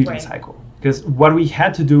 billion cycle. Because what we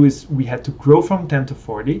had to do is we had to grow from 10 to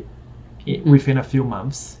 40 within a few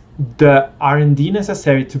months. The R&D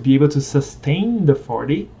necessary to be able to sustain the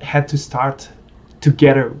 40 had to start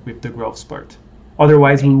together with the growth spurt.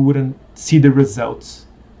 Otherwise, we wouldn't see the results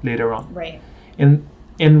later on. Right.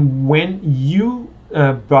 And when you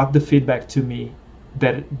brought the feedback to me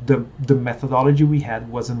that the methodology we had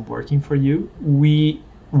wasn't working for you, we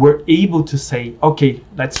were able to say, okay,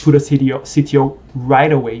 let's put a CTO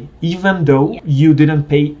right away, even though you didn't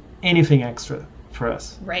pay anything extra for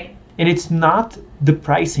us. Right. And it's not the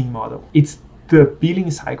pricing model, it's the billing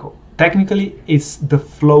cycle. Technically, it's the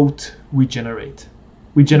float we generate.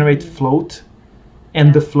 We generate float,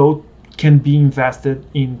 and the float can be invested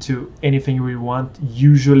into anything we want,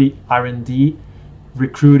 usually R&D,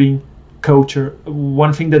 recruiting, culture.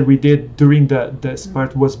 One thing that we did during the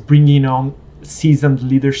spurt was bringing on seasoned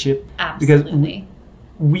leadership. Absolutely.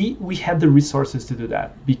 Because we had the resources to do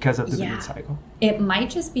that because of the billing cycle. It might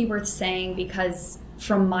just be worth saying, because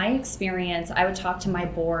from my experience, I would talk to my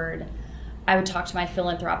board, I would talk to my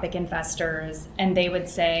philanthropic investors, and they would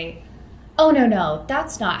say, oh, no,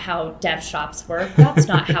 that's not how dev shops work. That's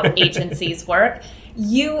not how agencies work.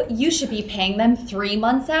 You should be paying them 3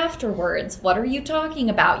 months afterwards. What are you talking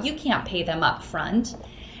about? You can't pay them up front.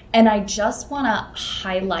 And I just want to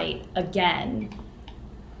highlight again,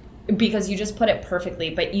 because you just put it perfectly,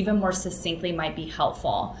 but even more succinctly might be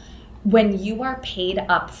helpful. When you are paid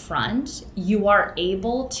up front, you are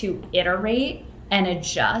able to iterate and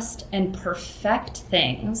adjust and perfect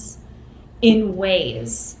things in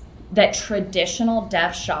ways that traditional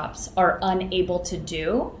dev shops are unable to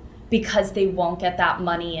do, because they won't get that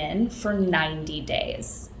money in for 90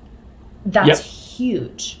 days. That's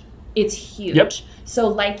huge. It's huge. Yep. So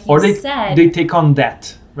like you said... they take on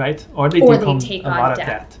debt, right? Or they take on a lot of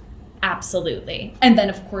debt. Absolutely. And then,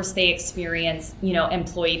 of course, they experience,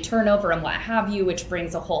 employee turnover and what have you, which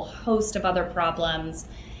brings a whole host of other problems.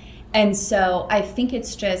 And so I think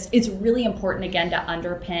it's really important, again, to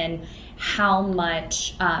underpin how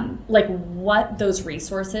much, what those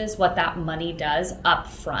resources, what that money does up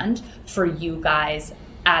front for you guys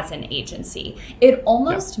as an agency. It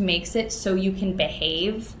almost makes it so you can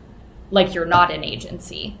behave like you're not an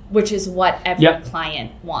agency, which is what every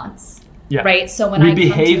client wants. Yeah. Right? So when I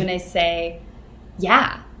come to you and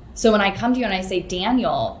I say,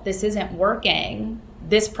 Daniel, this isn't working.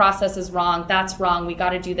 This process is wrong. That's wrong. We got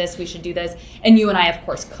to do this. We should do this. And you and I, of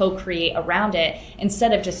course, co-create around it.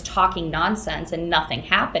 Instead of just talking nonsense and nothing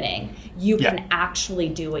happening, you can actually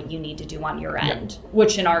do what you need to do on your end,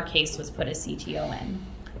 which in our case was put a CTO in.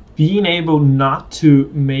 Being able not to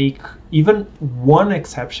make even one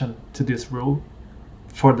exception to this rule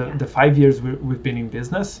for the 5 years we've been in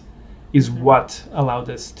business is what allowed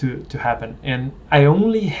this to happen. And I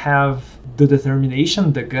only have the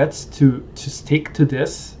determination, the guts to stick to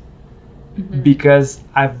this because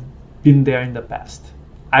I've been there in the past.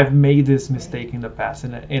 I've made this mistake in the past,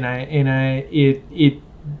 and it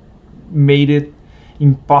made it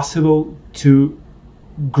impossible to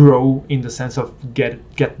grow in the sense of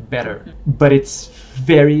get better. But it's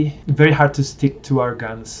very, very hard to stick to our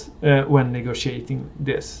guns when negotiating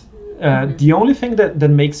this. The only thing that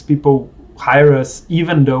makes people hire us,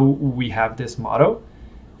 even though we have this motto,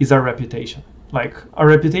 is our reputation. Like our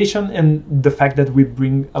reputation and the fact that we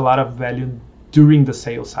bring a lot of value during the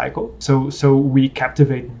sales cycle. So we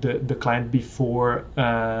captivate the client before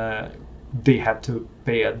they have to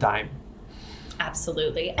pay a dime.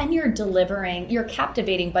 Absolutely. And you're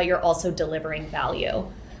captivating, but you're also delivering value.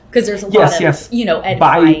 Because there's a lot of,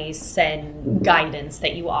 advice and guidance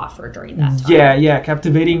that you offer during that time. Yeah,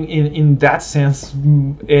 captivating in that sense,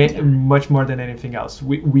 much more than anything else.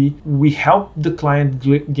 We help the client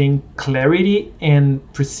gain clarity and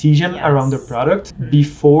precision around the product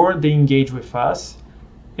before they engage with us.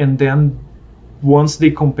 And then once they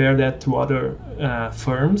compare that to other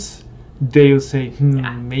firms, they'll say,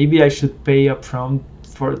 maybe I should pay upfront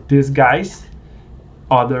for these guys.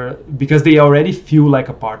 Because they already feel like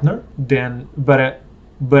a partner,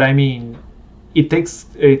 but I mean, it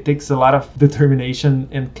takes a lot of determination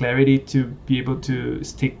and clarity to be able to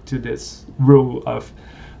stick to this rule of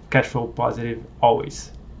cash flow positive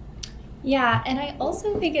always. Yeah, and I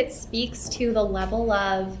also think it speaks to the level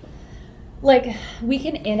of Like, we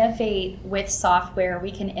can innovate with software, we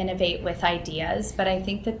can innovate with ideas, but I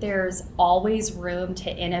think that there's always room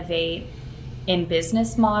to innovate in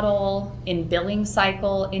business model, in billing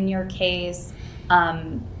cycle, in your case,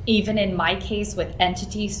 even in my case with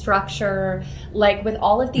entity structure, like with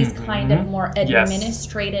all of these kind of more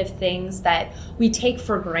administrative things that we take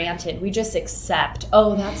for granted. We just accept,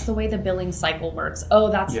 oh, that's the way the billing cycle works. Oh,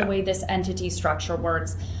 that's the way this entity structure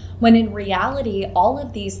works. When in reality, all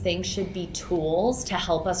of these things should be tools to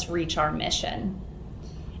help us reach our mission.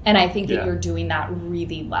 And I think that you're doing that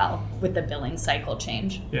really well with the billing cycle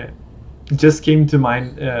change. Yeah. It just came to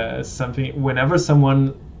mind something whenever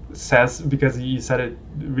someone says, because you said it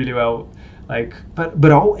really well, like,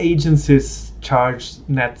 but all agencies charge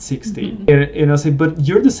net 60. And I say, but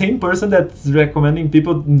you're the same person that's recommending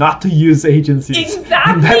people not to use agencies.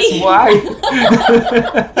 Exactly. That's why.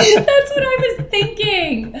 That's what I was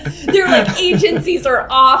thinking. They're like, agencies are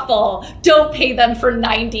awful. Don't pay them for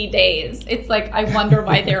 90 days. It's like, I wonder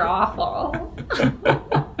why they're awful.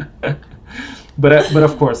 But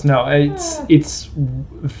of course, no. It's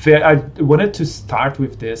fair. I wanted to start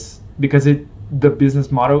with this because the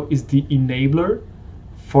business model is the enabler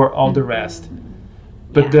for all the rest.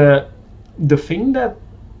 But the thing that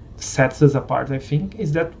sets us apart, I think,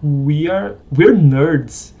 is that we're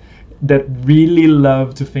nerds that really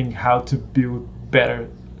love to think how to build better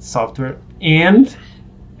software and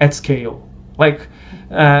at scale. Like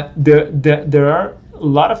there are a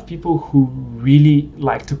lot of people who really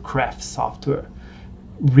like to craft software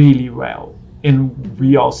really well, and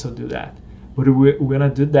we also do that. But we're gonna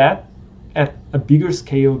do that at a bigger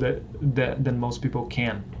scale than most people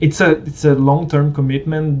can. It's a long-term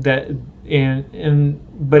commitment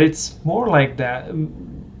but it's more like that,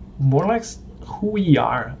 more like who we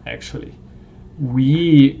are actually.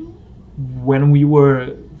 When we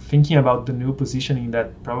were thinking about the new positioning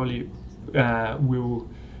that probably will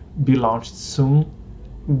be launched soon,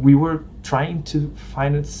 we were trying to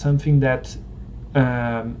find something that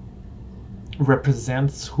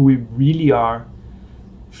represents who we really are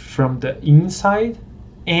from the inside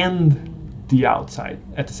and the outside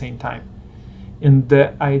at the same time. And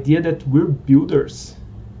the idea that we're builders,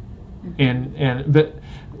 but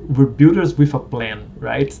we're builders with a plan,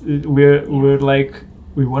 right? We're like,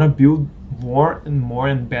 we want to build more and more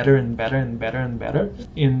and better and better and better and better,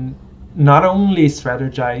 and not only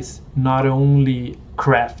strategize, not only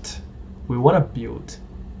craft, we want to build.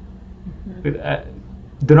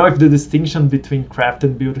 Don't know if the distinction between craft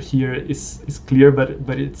and build here is clear, but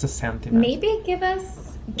it's a sentiment. Maybe give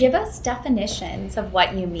us definitions of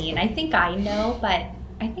what you mean. I think I know, but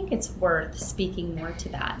I think it's worth speaking more to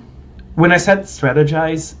that. When I said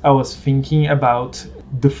strategize, I was thinking about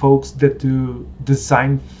the folks that do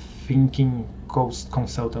design thinking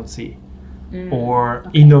consultancy or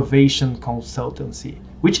innovation consultancy,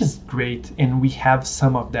 which is great, and we have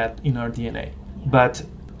some of that in our DNA. But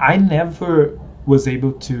I never was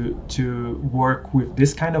able to work with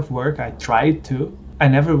this kind of work. I tried to. I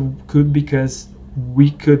never could, because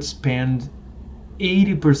we could spend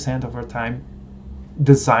 80% of our time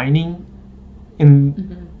designing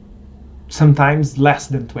and sometimes less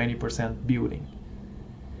than 20% building.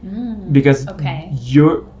 Because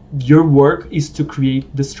your work is to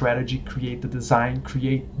create the strategy, create the design,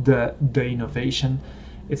 create the innovation,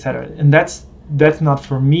 etc. And that's not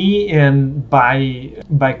for me, and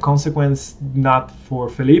by consequence not for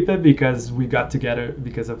Felipe, because we got together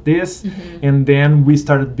because of this. And then we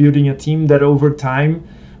started building a team that over time,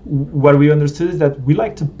 what we understood is that we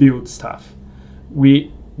like to build stuff.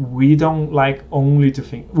 We don't like only to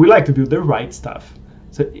think. We like to build the right stuff.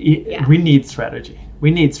 So we need strategy.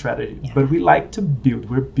 But we like to build.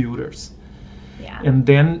 We're builders. And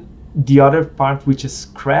then the other part, which is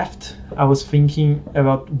craft, I was thinking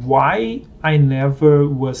about why I never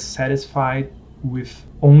was satisfied with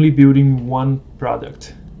only building one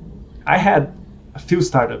product. I had a few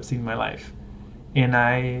startups in my life, and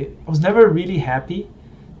I was never really happy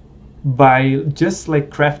by just like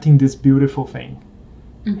crafting this beautiful thing.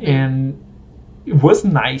 And it was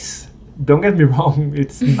nice. Don't get me wrong,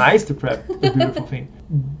 it's nice to craft a beautiful thing.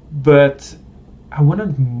 But I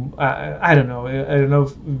wanted, I don't know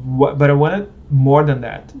what, but I wanted more than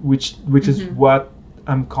that, which is what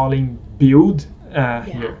I'm calling build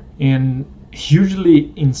here. And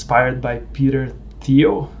hugely inspired by Peter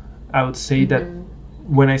Thiel, I would say that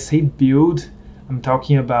when I say build, I'm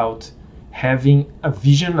talking about having a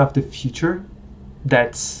vision of the future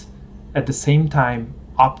that's at the same time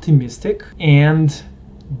optimistic and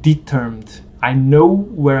determined. I know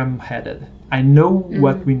where I'm headed. I know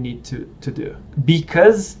what we need to do.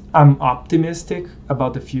 Because I'm optimistic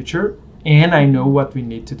about the future and I know what we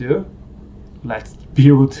need to do, let's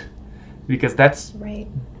build, because that's right.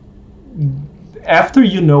 After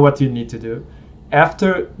you know what you need to do,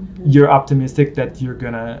 after you're optimistic that you're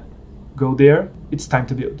gonna go there, it's time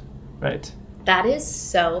to build, right? That is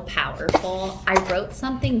so powerful. I wrote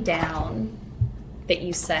something down that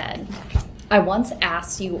you said. I once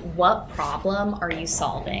asked you, what problem are you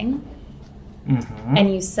solving? Mm-hmm.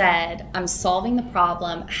 And you said, I'm solving the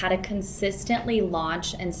problem how to consistently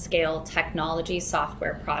launch and scale technology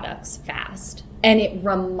software products fast. And it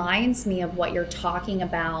reminds me of what you're talking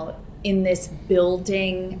about in this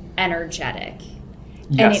building energetic.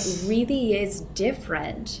 Yes. And it really is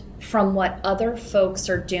different from what other folks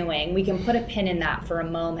are doing. We can put a pin in that for a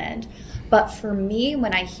moment. But for me,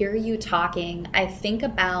 when I hear you talking, I think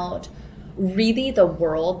about really the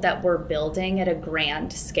world that we're building at a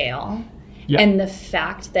grand scale. Yeah. And the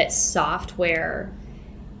fact that software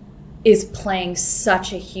is playing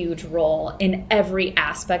such a huge role in every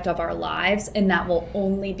aspect of our lives, and that will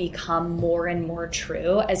only become more and more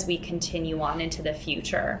true as we continue on into the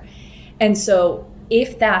future. And so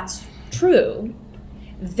if that's true,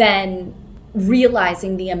 then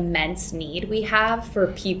realizing the immense need we have for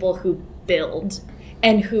people who build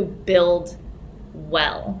and who build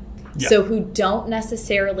well. Yeah. So who don't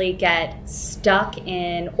necessarily get stuck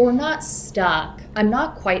in, or not stuck, I'm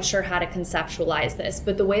not quite sure how to conceptualize this,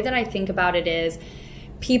 but the way that I think about it is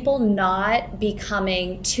people not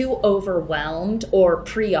becoming too overwhelmed or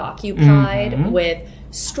preoccupied with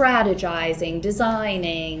strategizing,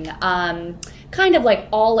 designing, kind of like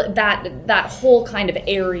all that whole kind of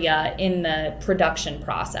area in the production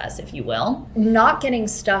process, if you will. Not getting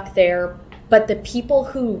stuck there, but the people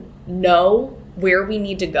who know where we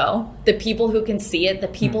need to go, the people who can see it, the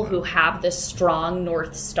people who have the strong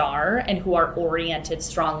North Star and who are oriented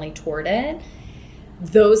strongly toward it,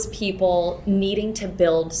 those people needing to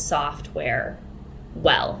build software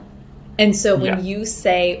well. And so when you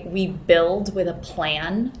say we build with a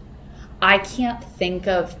plan, I can't think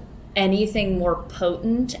of anything more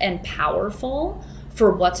potent and powerful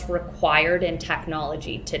for what's required in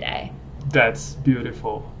technology today. That's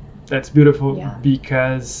beautiful. That's beautiful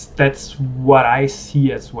because that's what I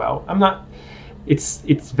see as well.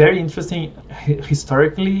 It's very interesting.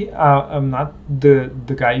 Historically, I'm not the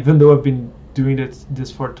guy, even though I've been doing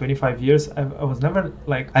this for 25 years, I was never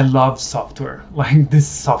like, I love software. Like, this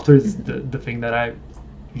software is the thing that I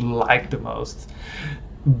like the most.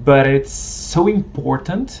 But it's so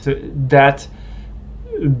important that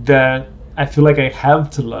I feel like I have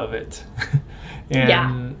to love it.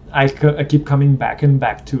 And I keep coming back and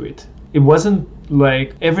back to it. It wasn't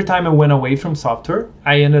like every time I went away from software,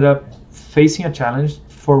 I ended up facing a challenge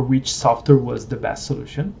for which software was the best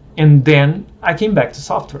solution. And then I came back to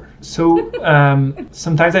software. So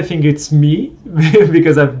sometimes I think it's me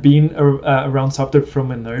because I've been around software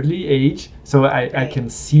from an early age. So I can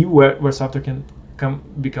see where software can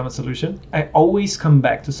become a solution. I always come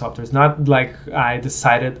back to software. It's not like I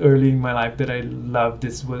decided early in my life that I love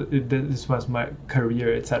this was my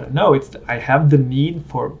career, etc. No, I have the need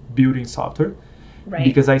for building software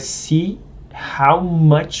because I see how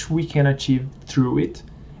much we can achieve through it,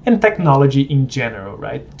 and technology in general,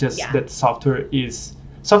 right? That software is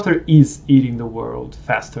eating the world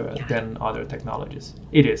faster than other technologies.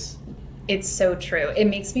 It is. It's so true. It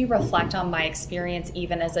makes me reflect on my experience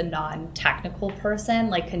even as a non-technical person,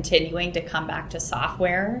 like continuing to come back to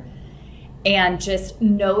software and just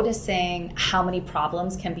noticing how many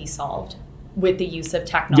problems can be solved with the use of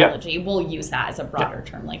technology. We'll use that as a broader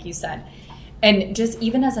term, like you said. And just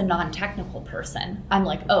even as a non-technical person, I'm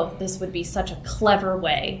like, oh, this would be such a clever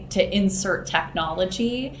way to insert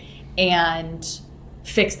technology and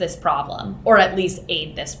fix this problem, or at least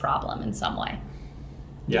aid this problem in some way.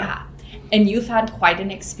 Yeah. And you've had quite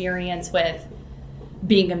an experience with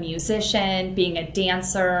being a musician, being a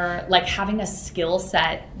dancer, like having a skill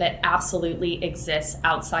set that absolutely exists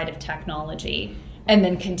outside of technology, and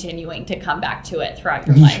then continuing to come back to it throughout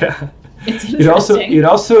your life. Yeah. It's interesting. It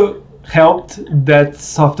also helped that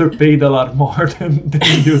software paid a lot more than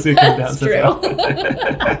music and dance. That's true.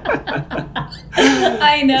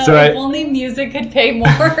 I know. So if only music could pay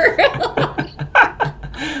more.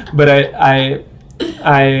 But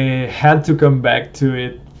I had to come back to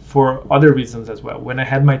it for other reasons as well. When I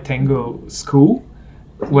had my tango school,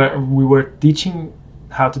 where we were teaching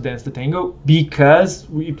how to dance the tango, because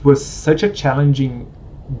it was such a challenging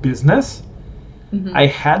business, I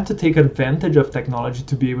had to take advantage of technology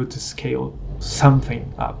to be able to scale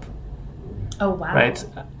something up. Oh, wow. Right?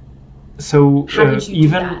 So How did you do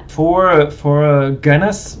even that? for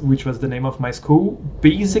Ganas, which was the name of my school,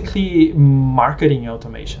 basically marketing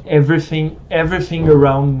automation. Everything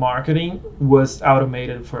around marketing was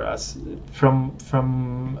automated for us, from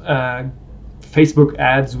Facebook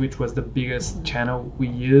ads, which was the biggest channel we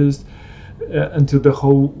used, until the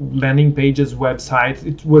whole landing pages, website.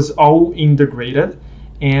 It was all integrated.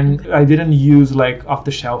 And I didn't use like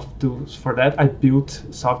off-the-shelf tools for that. I built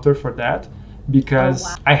software for that because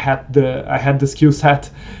I had the skill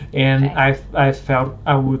set, and I felt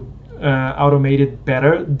I would automate it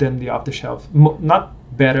better than the off-the-shelf. Not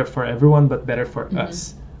better for everyone, but better for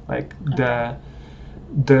us. Like the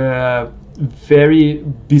very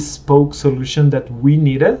bespoke solution that we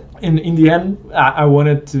needed. And in the end, I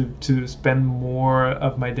wanted to spend more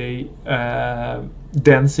of my day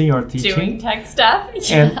dancing or teaching, doing tech stuff.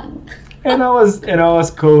 Yeah. And I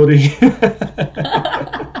was coding.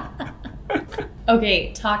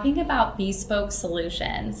 Okay, talking about bespoke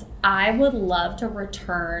solutions, I would love to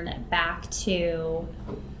return back to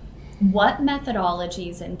what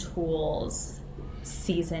methodologies and tools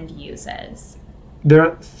Seasoned uses. There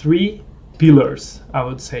are 3 pillars, I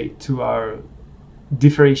would say, to our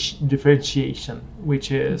differentiation,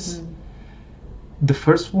 which is the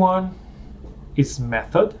first one is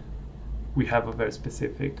method. We have a very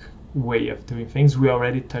specific way of doing things. We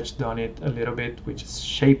already touched on it a little bit, which is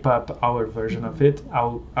Shape Up, our version of it.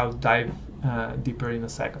 I'll dive deeper in a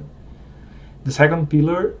second. The second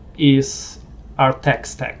pillar is our tech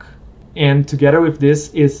stack, and together with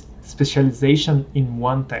this is specialization in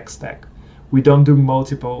one tech stack. We don't do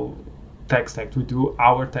multiple tech stacks. We do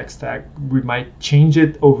our tech stack. We might change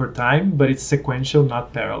it over time, but it's sequential,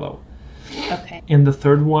 not parallel. Okay. And the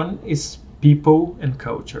third one is people and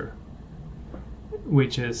culture,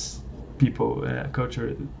 which is people,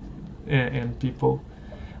 culture and people,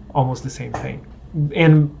 almost the same thing.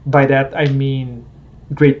 And by that I mean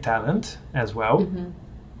great talent as well,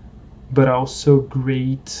 but also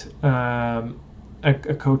great a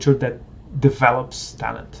culture that develops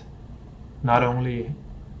talent, not only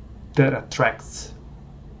that attracts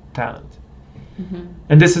talent.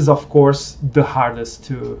 And this is, of course, the hardest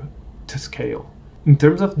to scale. In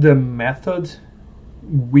terms of the method,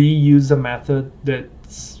 we use a method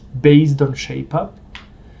that's based on Shape Up.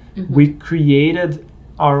 We created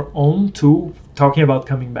our own tool, talking about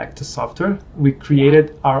coming back to software. We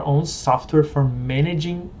created our own software for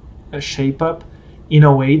managing a Shape Up in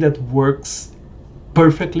a way that works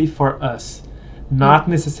perfectly for us, not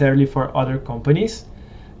necessarily for other companies,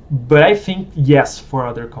 but I think yes, for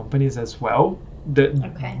other companies as well.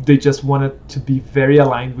 They just wanted to be very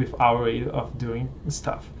aligned with our way of doing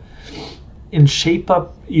stuff. And Shape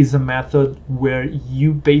Up is a method where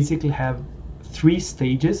you basically have 3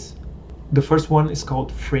 stages. The first one is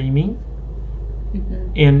called framing,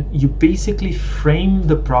 and you basically frame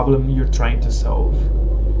the problem you're trying to solve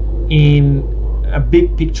in a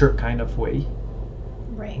big picture kind of way.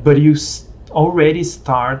 Right. But you already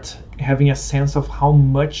start having a sense of how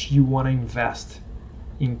much you want to invest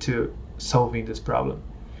into solving this problem.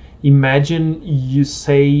 Imagine you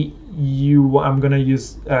say I'm going to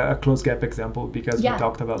use a close gap example because we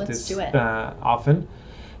talked about this often.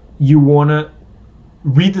 You want to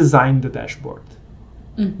redesign the dashboard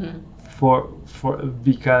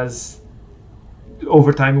because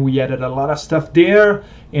over time we added a lot of stuff there,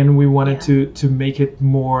 and we wanted to make it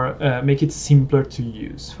more make it simpler to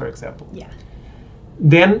use, for example.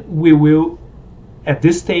 Then we will, at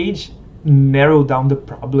this stage, narrow down the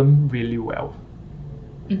problem really well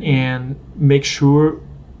and make sure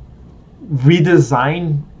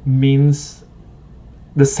redesign means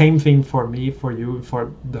the same thing for me, for you,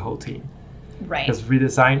 for the whole team. Right. Because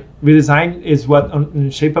redesign is what on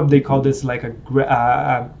Shape Up they call this like a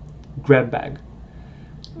grab bag.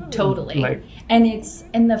 Totally.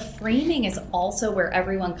 And the framing is also where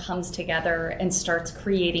everyone comes together and starts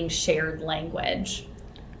creating shared language.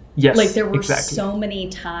 Yes, like there were exactly. so many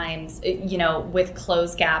times, with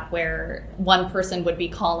Close Gap where one person would be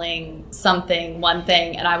calling something one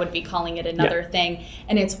thing and I would be calling it another thing.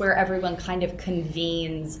 And it's where everyone kind of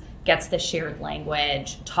convenes, gets the shared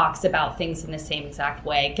language, talks about things in the same exact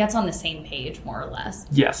way, gets on the same page more or less.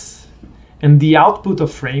 Yes. And the output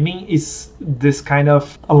of framing is this kind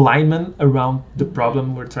of alignment around the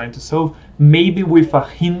problem we're trying to solve, maybe with a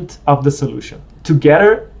hint of the solution.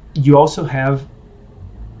 Together, you also have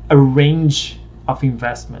a range of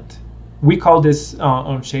investment. We call this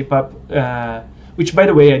on Shape Up, which, by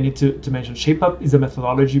the way, I need to mention, Shape Up is a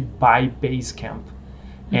methodology by Basecamp.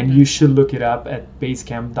 And you should look it up at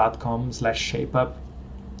basecamp.com/shapeup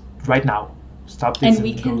right now. Stop this. And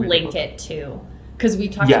we can link it too. Because we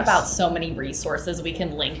talked Yes. about so many resources. We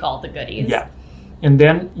can link all the goodies. Yeah. And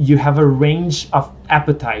then you have a range of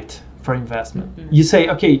appetite for investment. You say,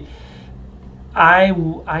 okay,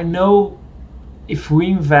 I know if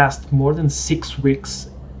we invest more than 6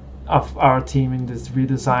 weeks of our team in this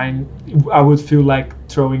redesign, I would feel like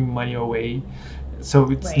throwing money away.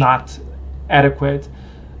 So it's Right. not adequate.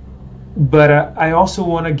 But I also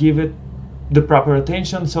want to give it the proper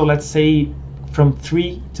attention. So let's say from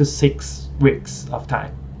 3 to 6 weeks of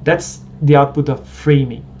time. That's the output of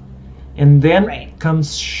framing. And then Right.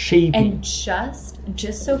 comes shaping. And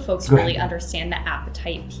just so folks Go really ahead. understand the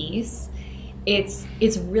appetite piece, it's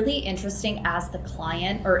really interesting as the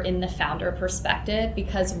client or in the founder perspective,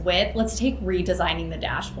 because let's take redesigning the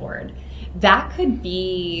dashboard. That could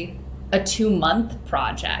be a 2-month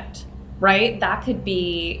project, right? That could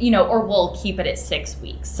be, or we'll keep it at 6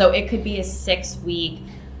 weeks. So it could be a 6-week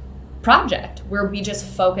project where we just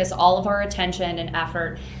focus all of our attention and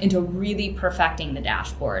effort into really perfecting the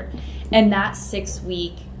dashboard. And that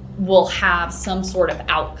 6-week will have some sort of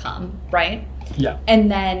outcome, right? Yeah. And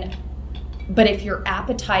then, but if your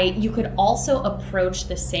appetite, you could also approach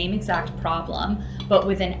the same exact problem, but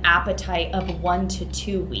with an appetite of 1 to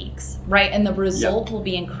 2 weeks, right? And the result will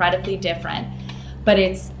be incredibly different. But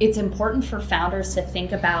it's important for founders to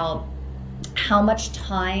think about how much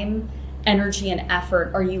time, energy, and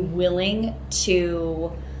effort are you willing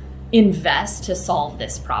to invest to solve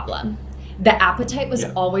this problem. The appetite was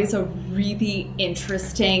always a really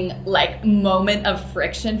interesting moment of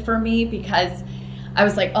friction for me, because I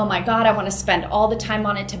was like, oh my God, I want to spend all the time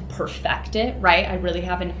on it to perfect it, right? I really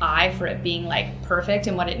have an eye for it being perfect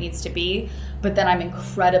and what it needs to be. But then I'm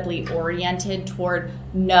incredibly oriented toward,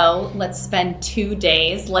 no, let's spend 2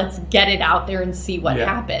 days, let's get it out there and see what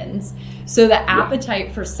happens. So the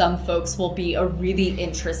appetite for some folks will be a really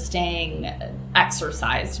interesting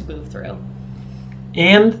exercise to move through.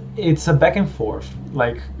 And it's a back and forth.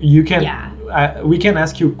 You can, we can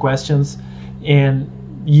ask you questions, and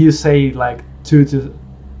you say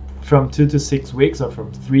from 2 to 6 weeks, or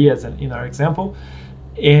from 3 as in our example.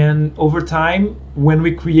 And over time, when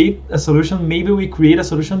we create a solution, maybe we create a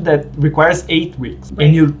solution that requires 8 weeks. Right.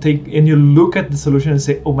 And you look at the solution and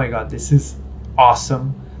say, oh my God, this is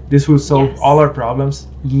awesome. This will solve all our problems.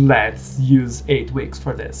 Let's use 8 weeks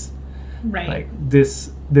for this. Right.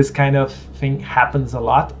 This kind of thing happens a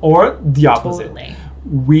lot, or the opposite.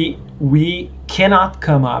 Totally. We cannot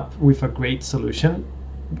come up with a great solution,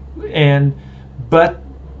 but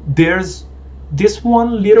there's this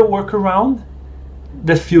one little workaround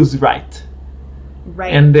that feels right.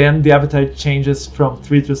 Right. And then the appetite changes from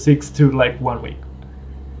 3 to 6 to 1 week.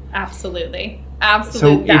 Absolutely.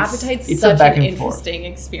 So the appetite's such an interesting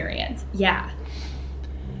experience. Yeah.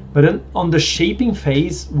 But then on the shaping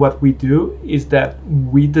phase, what we do is that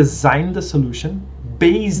we design the solution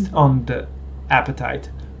based on the appetite.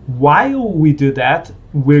 While we do that,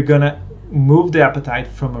 we're gonna move the appetite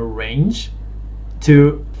from a range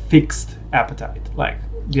to fixed appetite.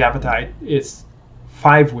 The appetite is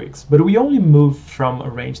 5 weeks, but we only move from a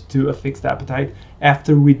range to a fixed appetite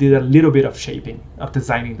after we did a little bit of shaping, of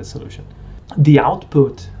designing the solution. The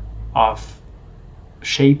output of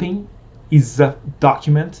shaping is a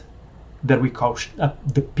document that we call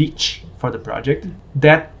the pitch for the project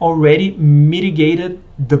that already mitigated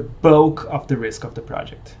the bulk of the risk of the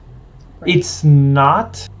project. Right. It's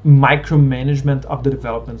not micromanagement of the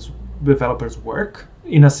developer's work,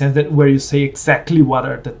 in a sense that where you say exactly what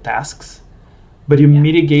are the tasks, but you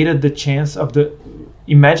mitigated the chance of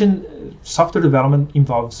imagine software development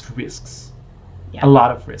involves risks, a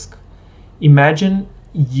lot of risk. Imagine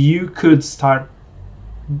you could start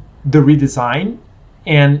the redesign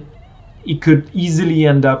and it could easily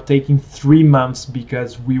end up taking 3 months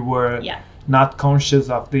because we were not conscious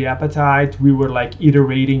of the appetite. We were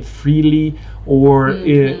iterating freely, or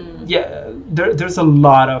there's a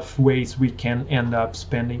lot of ways we can end up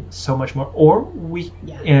spending so much more. Or we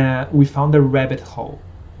found a rabbit hole,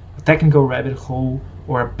 a technical rabbit hole,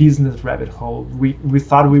 or a business rabbit hole. We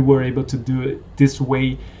thought we were able to do it this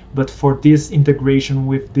way, but for this integration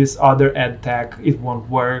with this other ed tech, it won't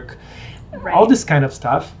work. Right. All this kind of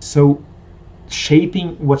stuff. So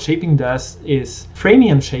what shaping does is framing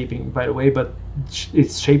and shaping, by the way, but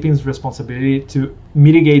it's shaping's responsibility to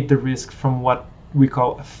mitigate the risk from what we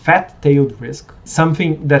call a fat-tailed risk.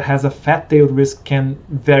 Something that has a fat-tailed risk can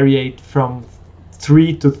vary from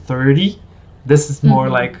 3 to 30. This is more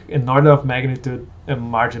like an order of magnitude, a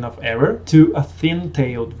margin of error, to a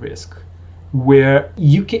thin-tailed risk, where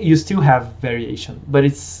you still have variation, but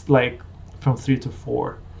it's from 3 to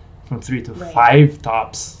 4, from 3 to 5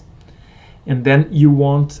 tops. And then you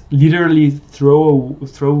won't literally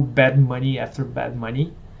throw bad money after bad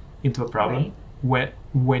money into a problem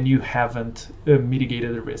when you haven't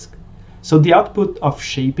mitigated the risk. So the output of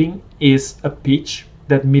shaping is a pitch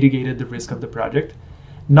that mitigated the risk of the project,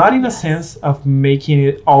 not in a sense of making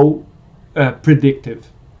it all predictive.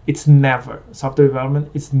 It's never, software development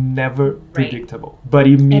is never predictable, but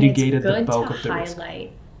you mitigated the bulk of the risk.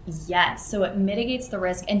 Yes, so it mitigates the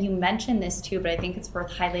risk. And you mentioned this too, but I think it's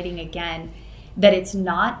worth highlighting again, that it's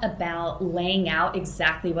not about laying out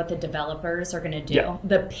exactly what the developers are going to do. Yeah.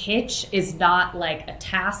 The pitch is not like a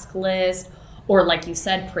task list or, like you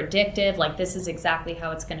said, predictive, like this is exactly how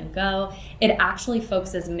it's going to go. It actually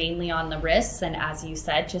focuses mainly on the risks and, as you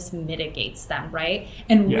said, just mitigates them, right?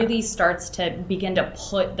 And really starts to begin to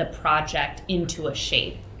put the project into a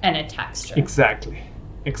shape and a texture. Exactly.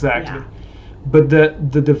 Yeah. But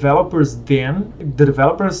the developers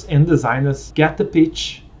and designers get the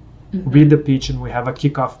pitch, read the pitch, and we have a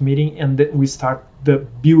kickoff meeting, and then we start the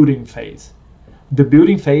building phase. The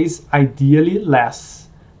building phase ideally lasts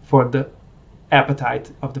for the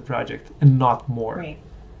appetite of the project and not more. Right.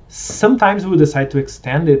 Sometimes we'll decide to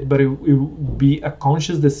extend it, but it will be a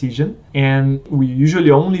conscious decision, and we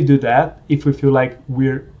usually only do that if we feel like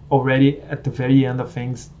we're already at the very end of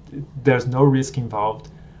things. There's no risk involved.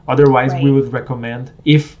 Otherwise, we would recommend,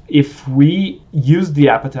 if we use the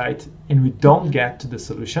appetite and we don't get to the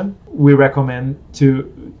solution, we recommend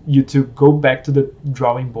you to go back to the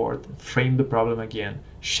drawing board, frame the problem again,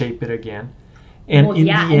 shape it again. And in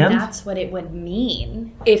the end, and that's what it would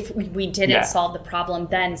mean if we didn't solve the problem.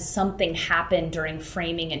 Then something happened during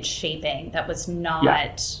framing and shaping that was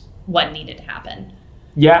not what needed to happen.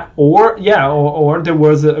 Or there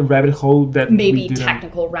was a rabbit hole that maybe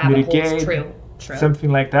technical rabbit holes. True. Something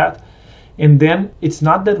like that. And then it's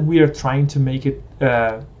not that we are trying to make it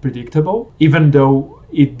predictable, even though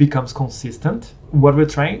it becomes consistent. What we're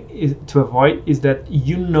trying to avoid is that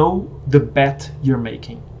the bet you're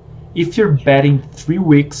making. If you're betting 3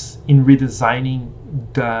 weeks in redesigning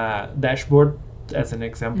the dashboard, as an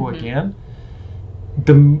example again,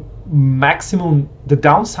 the maximum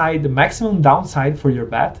downside for your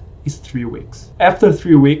bet is 3 weeks. After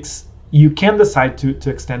 3 weeks, you can decide to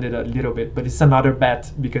extend it a little bit, but it's another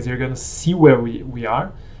bet because you're going to see where we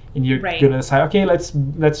are, and you're going to decide, okay, let's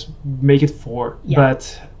make it 4. Yeah.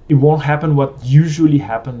 But it won't happen what usually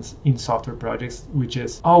happens in software projects, which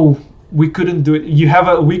is, we couldn't do it. You have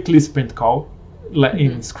a weekly sprint call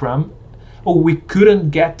in Scrum. We couldn't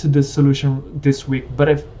get to the solution this week, but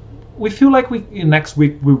if we feel like next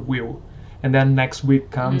week we will, and then next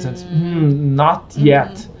week comes and not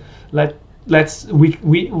yet.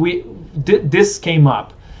 This came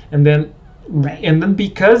up, and then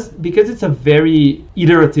because it's a very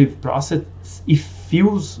iterative process, it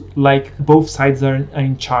feels like both sides are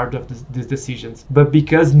in charge of these decisions. But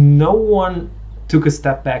because no one took a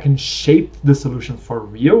step back and shaped the solution for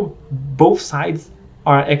real, both sides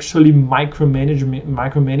are actually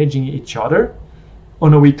micromanaging each other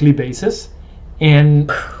on a weekly basis,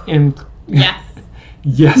 and yes.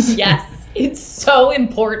 It's so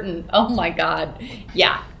important. Oh my God.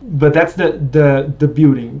 Yeah. But that's the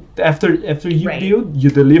building. After you build, you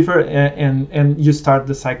deliver, and you start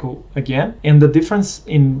the cycle again. And the difference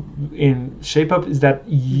in ShapeUp is that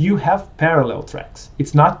you have parallel tracks.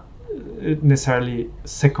 It's not necessarily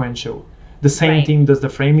sequential. The same team does the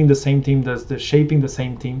framing, the same team does the shaping, the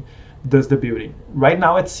same team does the building. Right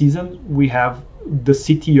now at Season, we have the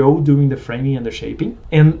CTO doing the framing and the shaping,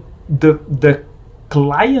 and the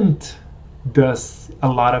client does a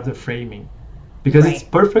lot of the framing, because it's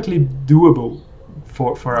perfectly doable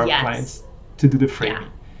for our clients to do the framing.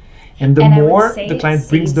 And the more the client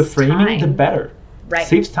brings the framing, the better.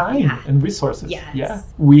 Saves time and resources.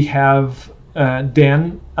 We have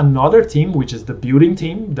then another team, which is the building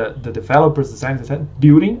team, the developers, designers,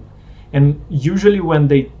 building. And usually when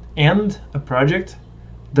they end a project,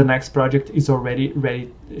 the next project is already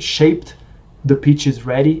ready, shaped, the pitch is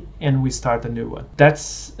ready, and we start a new one.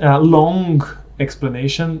 That's a long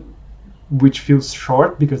explanation, which feels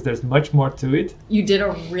short because there's much more to it. You did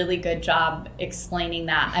a really good job explaining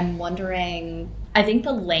that. I'm wondering, I think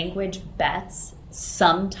the language bets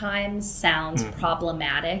sometimes sounds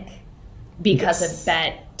problematic, because a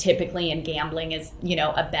bet typically in gambling is,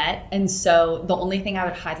 a bet. And so the only thing I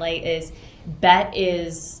would highlight is bet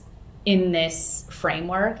is, in this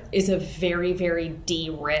framework, is a very, very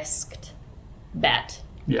de-risked bet.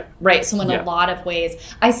 Yeah. Right. So in a lot of ways,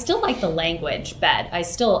 I still like the language bet. I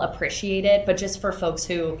still appreciate it. But just for folks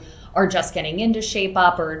who are just getting into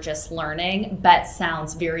ShapeUp or just learning, bet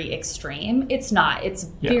sounds very extreme. It's not. It's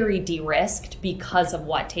very de-risked because of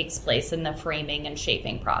what takes place in the framing and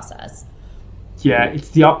shaping process. yeah, it's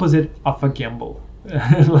the opposite of a gamble.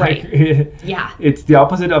 Right. Yeah. It's the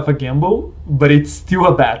opposite of a gamble, but it's still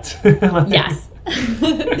a bet. Yes.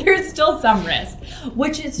 There's still some risk,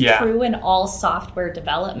 which is true in all software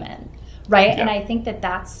development, right? Yeah. And I think that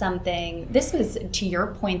that's something, this was to your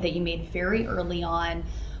point that you made very early on,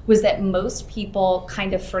 was that most people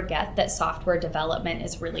kind of forget that software development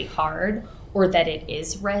is really hard, or that it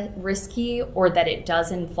is risky, or that it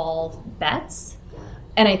does involve bets.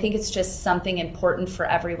 And I think it's just something important for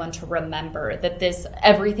everyone to remember, that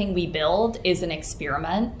everything we build is an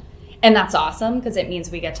experiment. And that's awesome because it means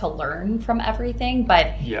we get to learn from everything,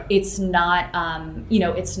 but it's not,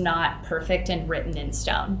 it's not perfect and written in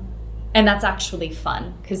stone. And that's actually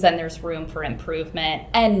fun because then there's room for improvement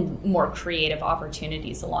and more creative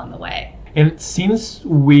opportunities along the way. And since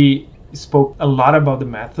we spoke a lot about the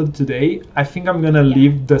method today, I think I'm going to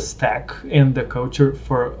leave the stack and the culture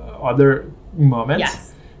for other moments.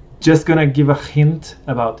 Yes. Just going to give a hint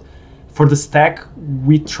about, for the stack,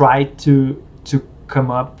 we try to come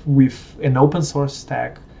up with an open source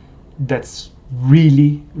stack that's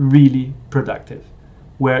really, really productive.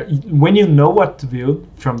 Where when you know what to build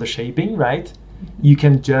from the shaping, right, you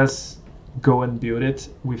can just go and build it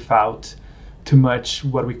without too much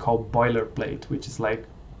what we call boilerplate, which is like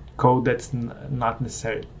code that's not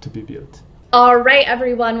necessary to be built. All right,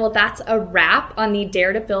 everyone. Well, that's a wrap on the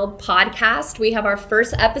Dare to Build podcast. We have our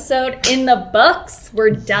first episode in the books.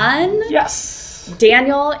 We're done. Yes.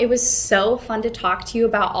 Daniel, it was so fun to talk to you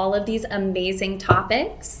about all of these amazing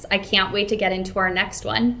topics. I can't wait to get into our next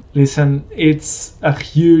one. Listen, it's a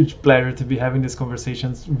huge pleasure to be having these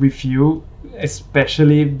conversations with you,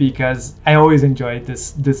 especially because I always enjoy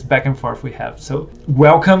this back and forth we have. So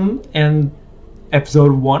welcome, and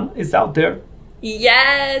episode 1 is out there.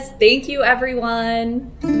 Yes, thank you, everyone.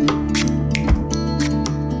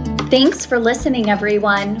 Thanks for listening,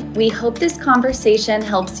 everyone. We hope this conversation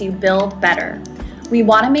helps you build better. We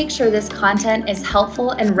want to make sure this content is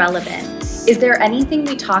helpful and relevant. Is there anything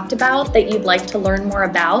we talked about that you'd like to learn more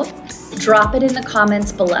about? Drop it in the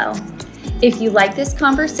comments below. If you like this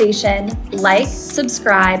conversation, like,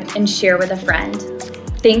 subscribe, and share with a friend.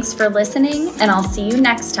 Thanks for listening, and I'll see you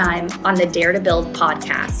next time on the Dare to Build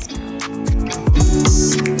podcast.